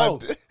 shout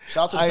out to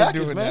the I ain't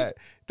Packers, doing man. that.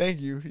 Thank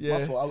you.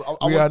 Yeah,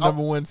 we are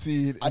number one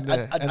seed. I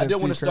did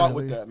want to start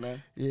with that,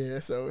 man. Yeah,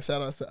 so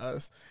shout outs to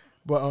us.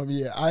 But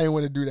yeah, I didn't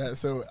want to do that.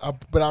 So,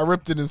 but I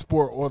ripped it in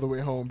sport all the way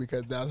home,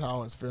 because that's how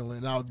I was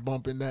feeling. I was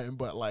bumping nothing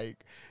but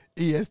like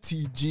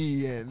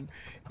ESTG and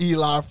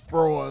Eli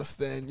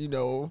Frost and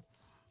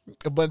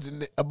a bunch of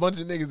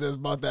niggas that's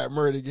about that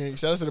murder gang.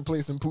 Shout out to the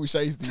place in Pooh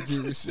Shiesty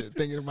too and shit.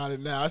 Thinking about it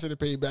now, I should have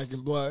paid back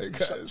in blood.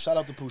 Shout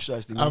out to Pooh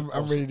Shiesty.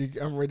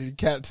 I'm ready to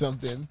catch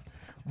something.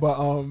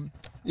 But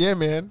yeah,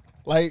 man.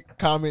 Like,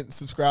 comment,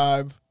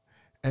 subscribe,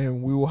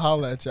 and we will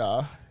holler at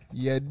y'all.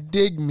 You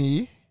dig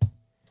me?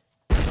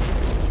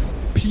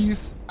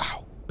 Peace out.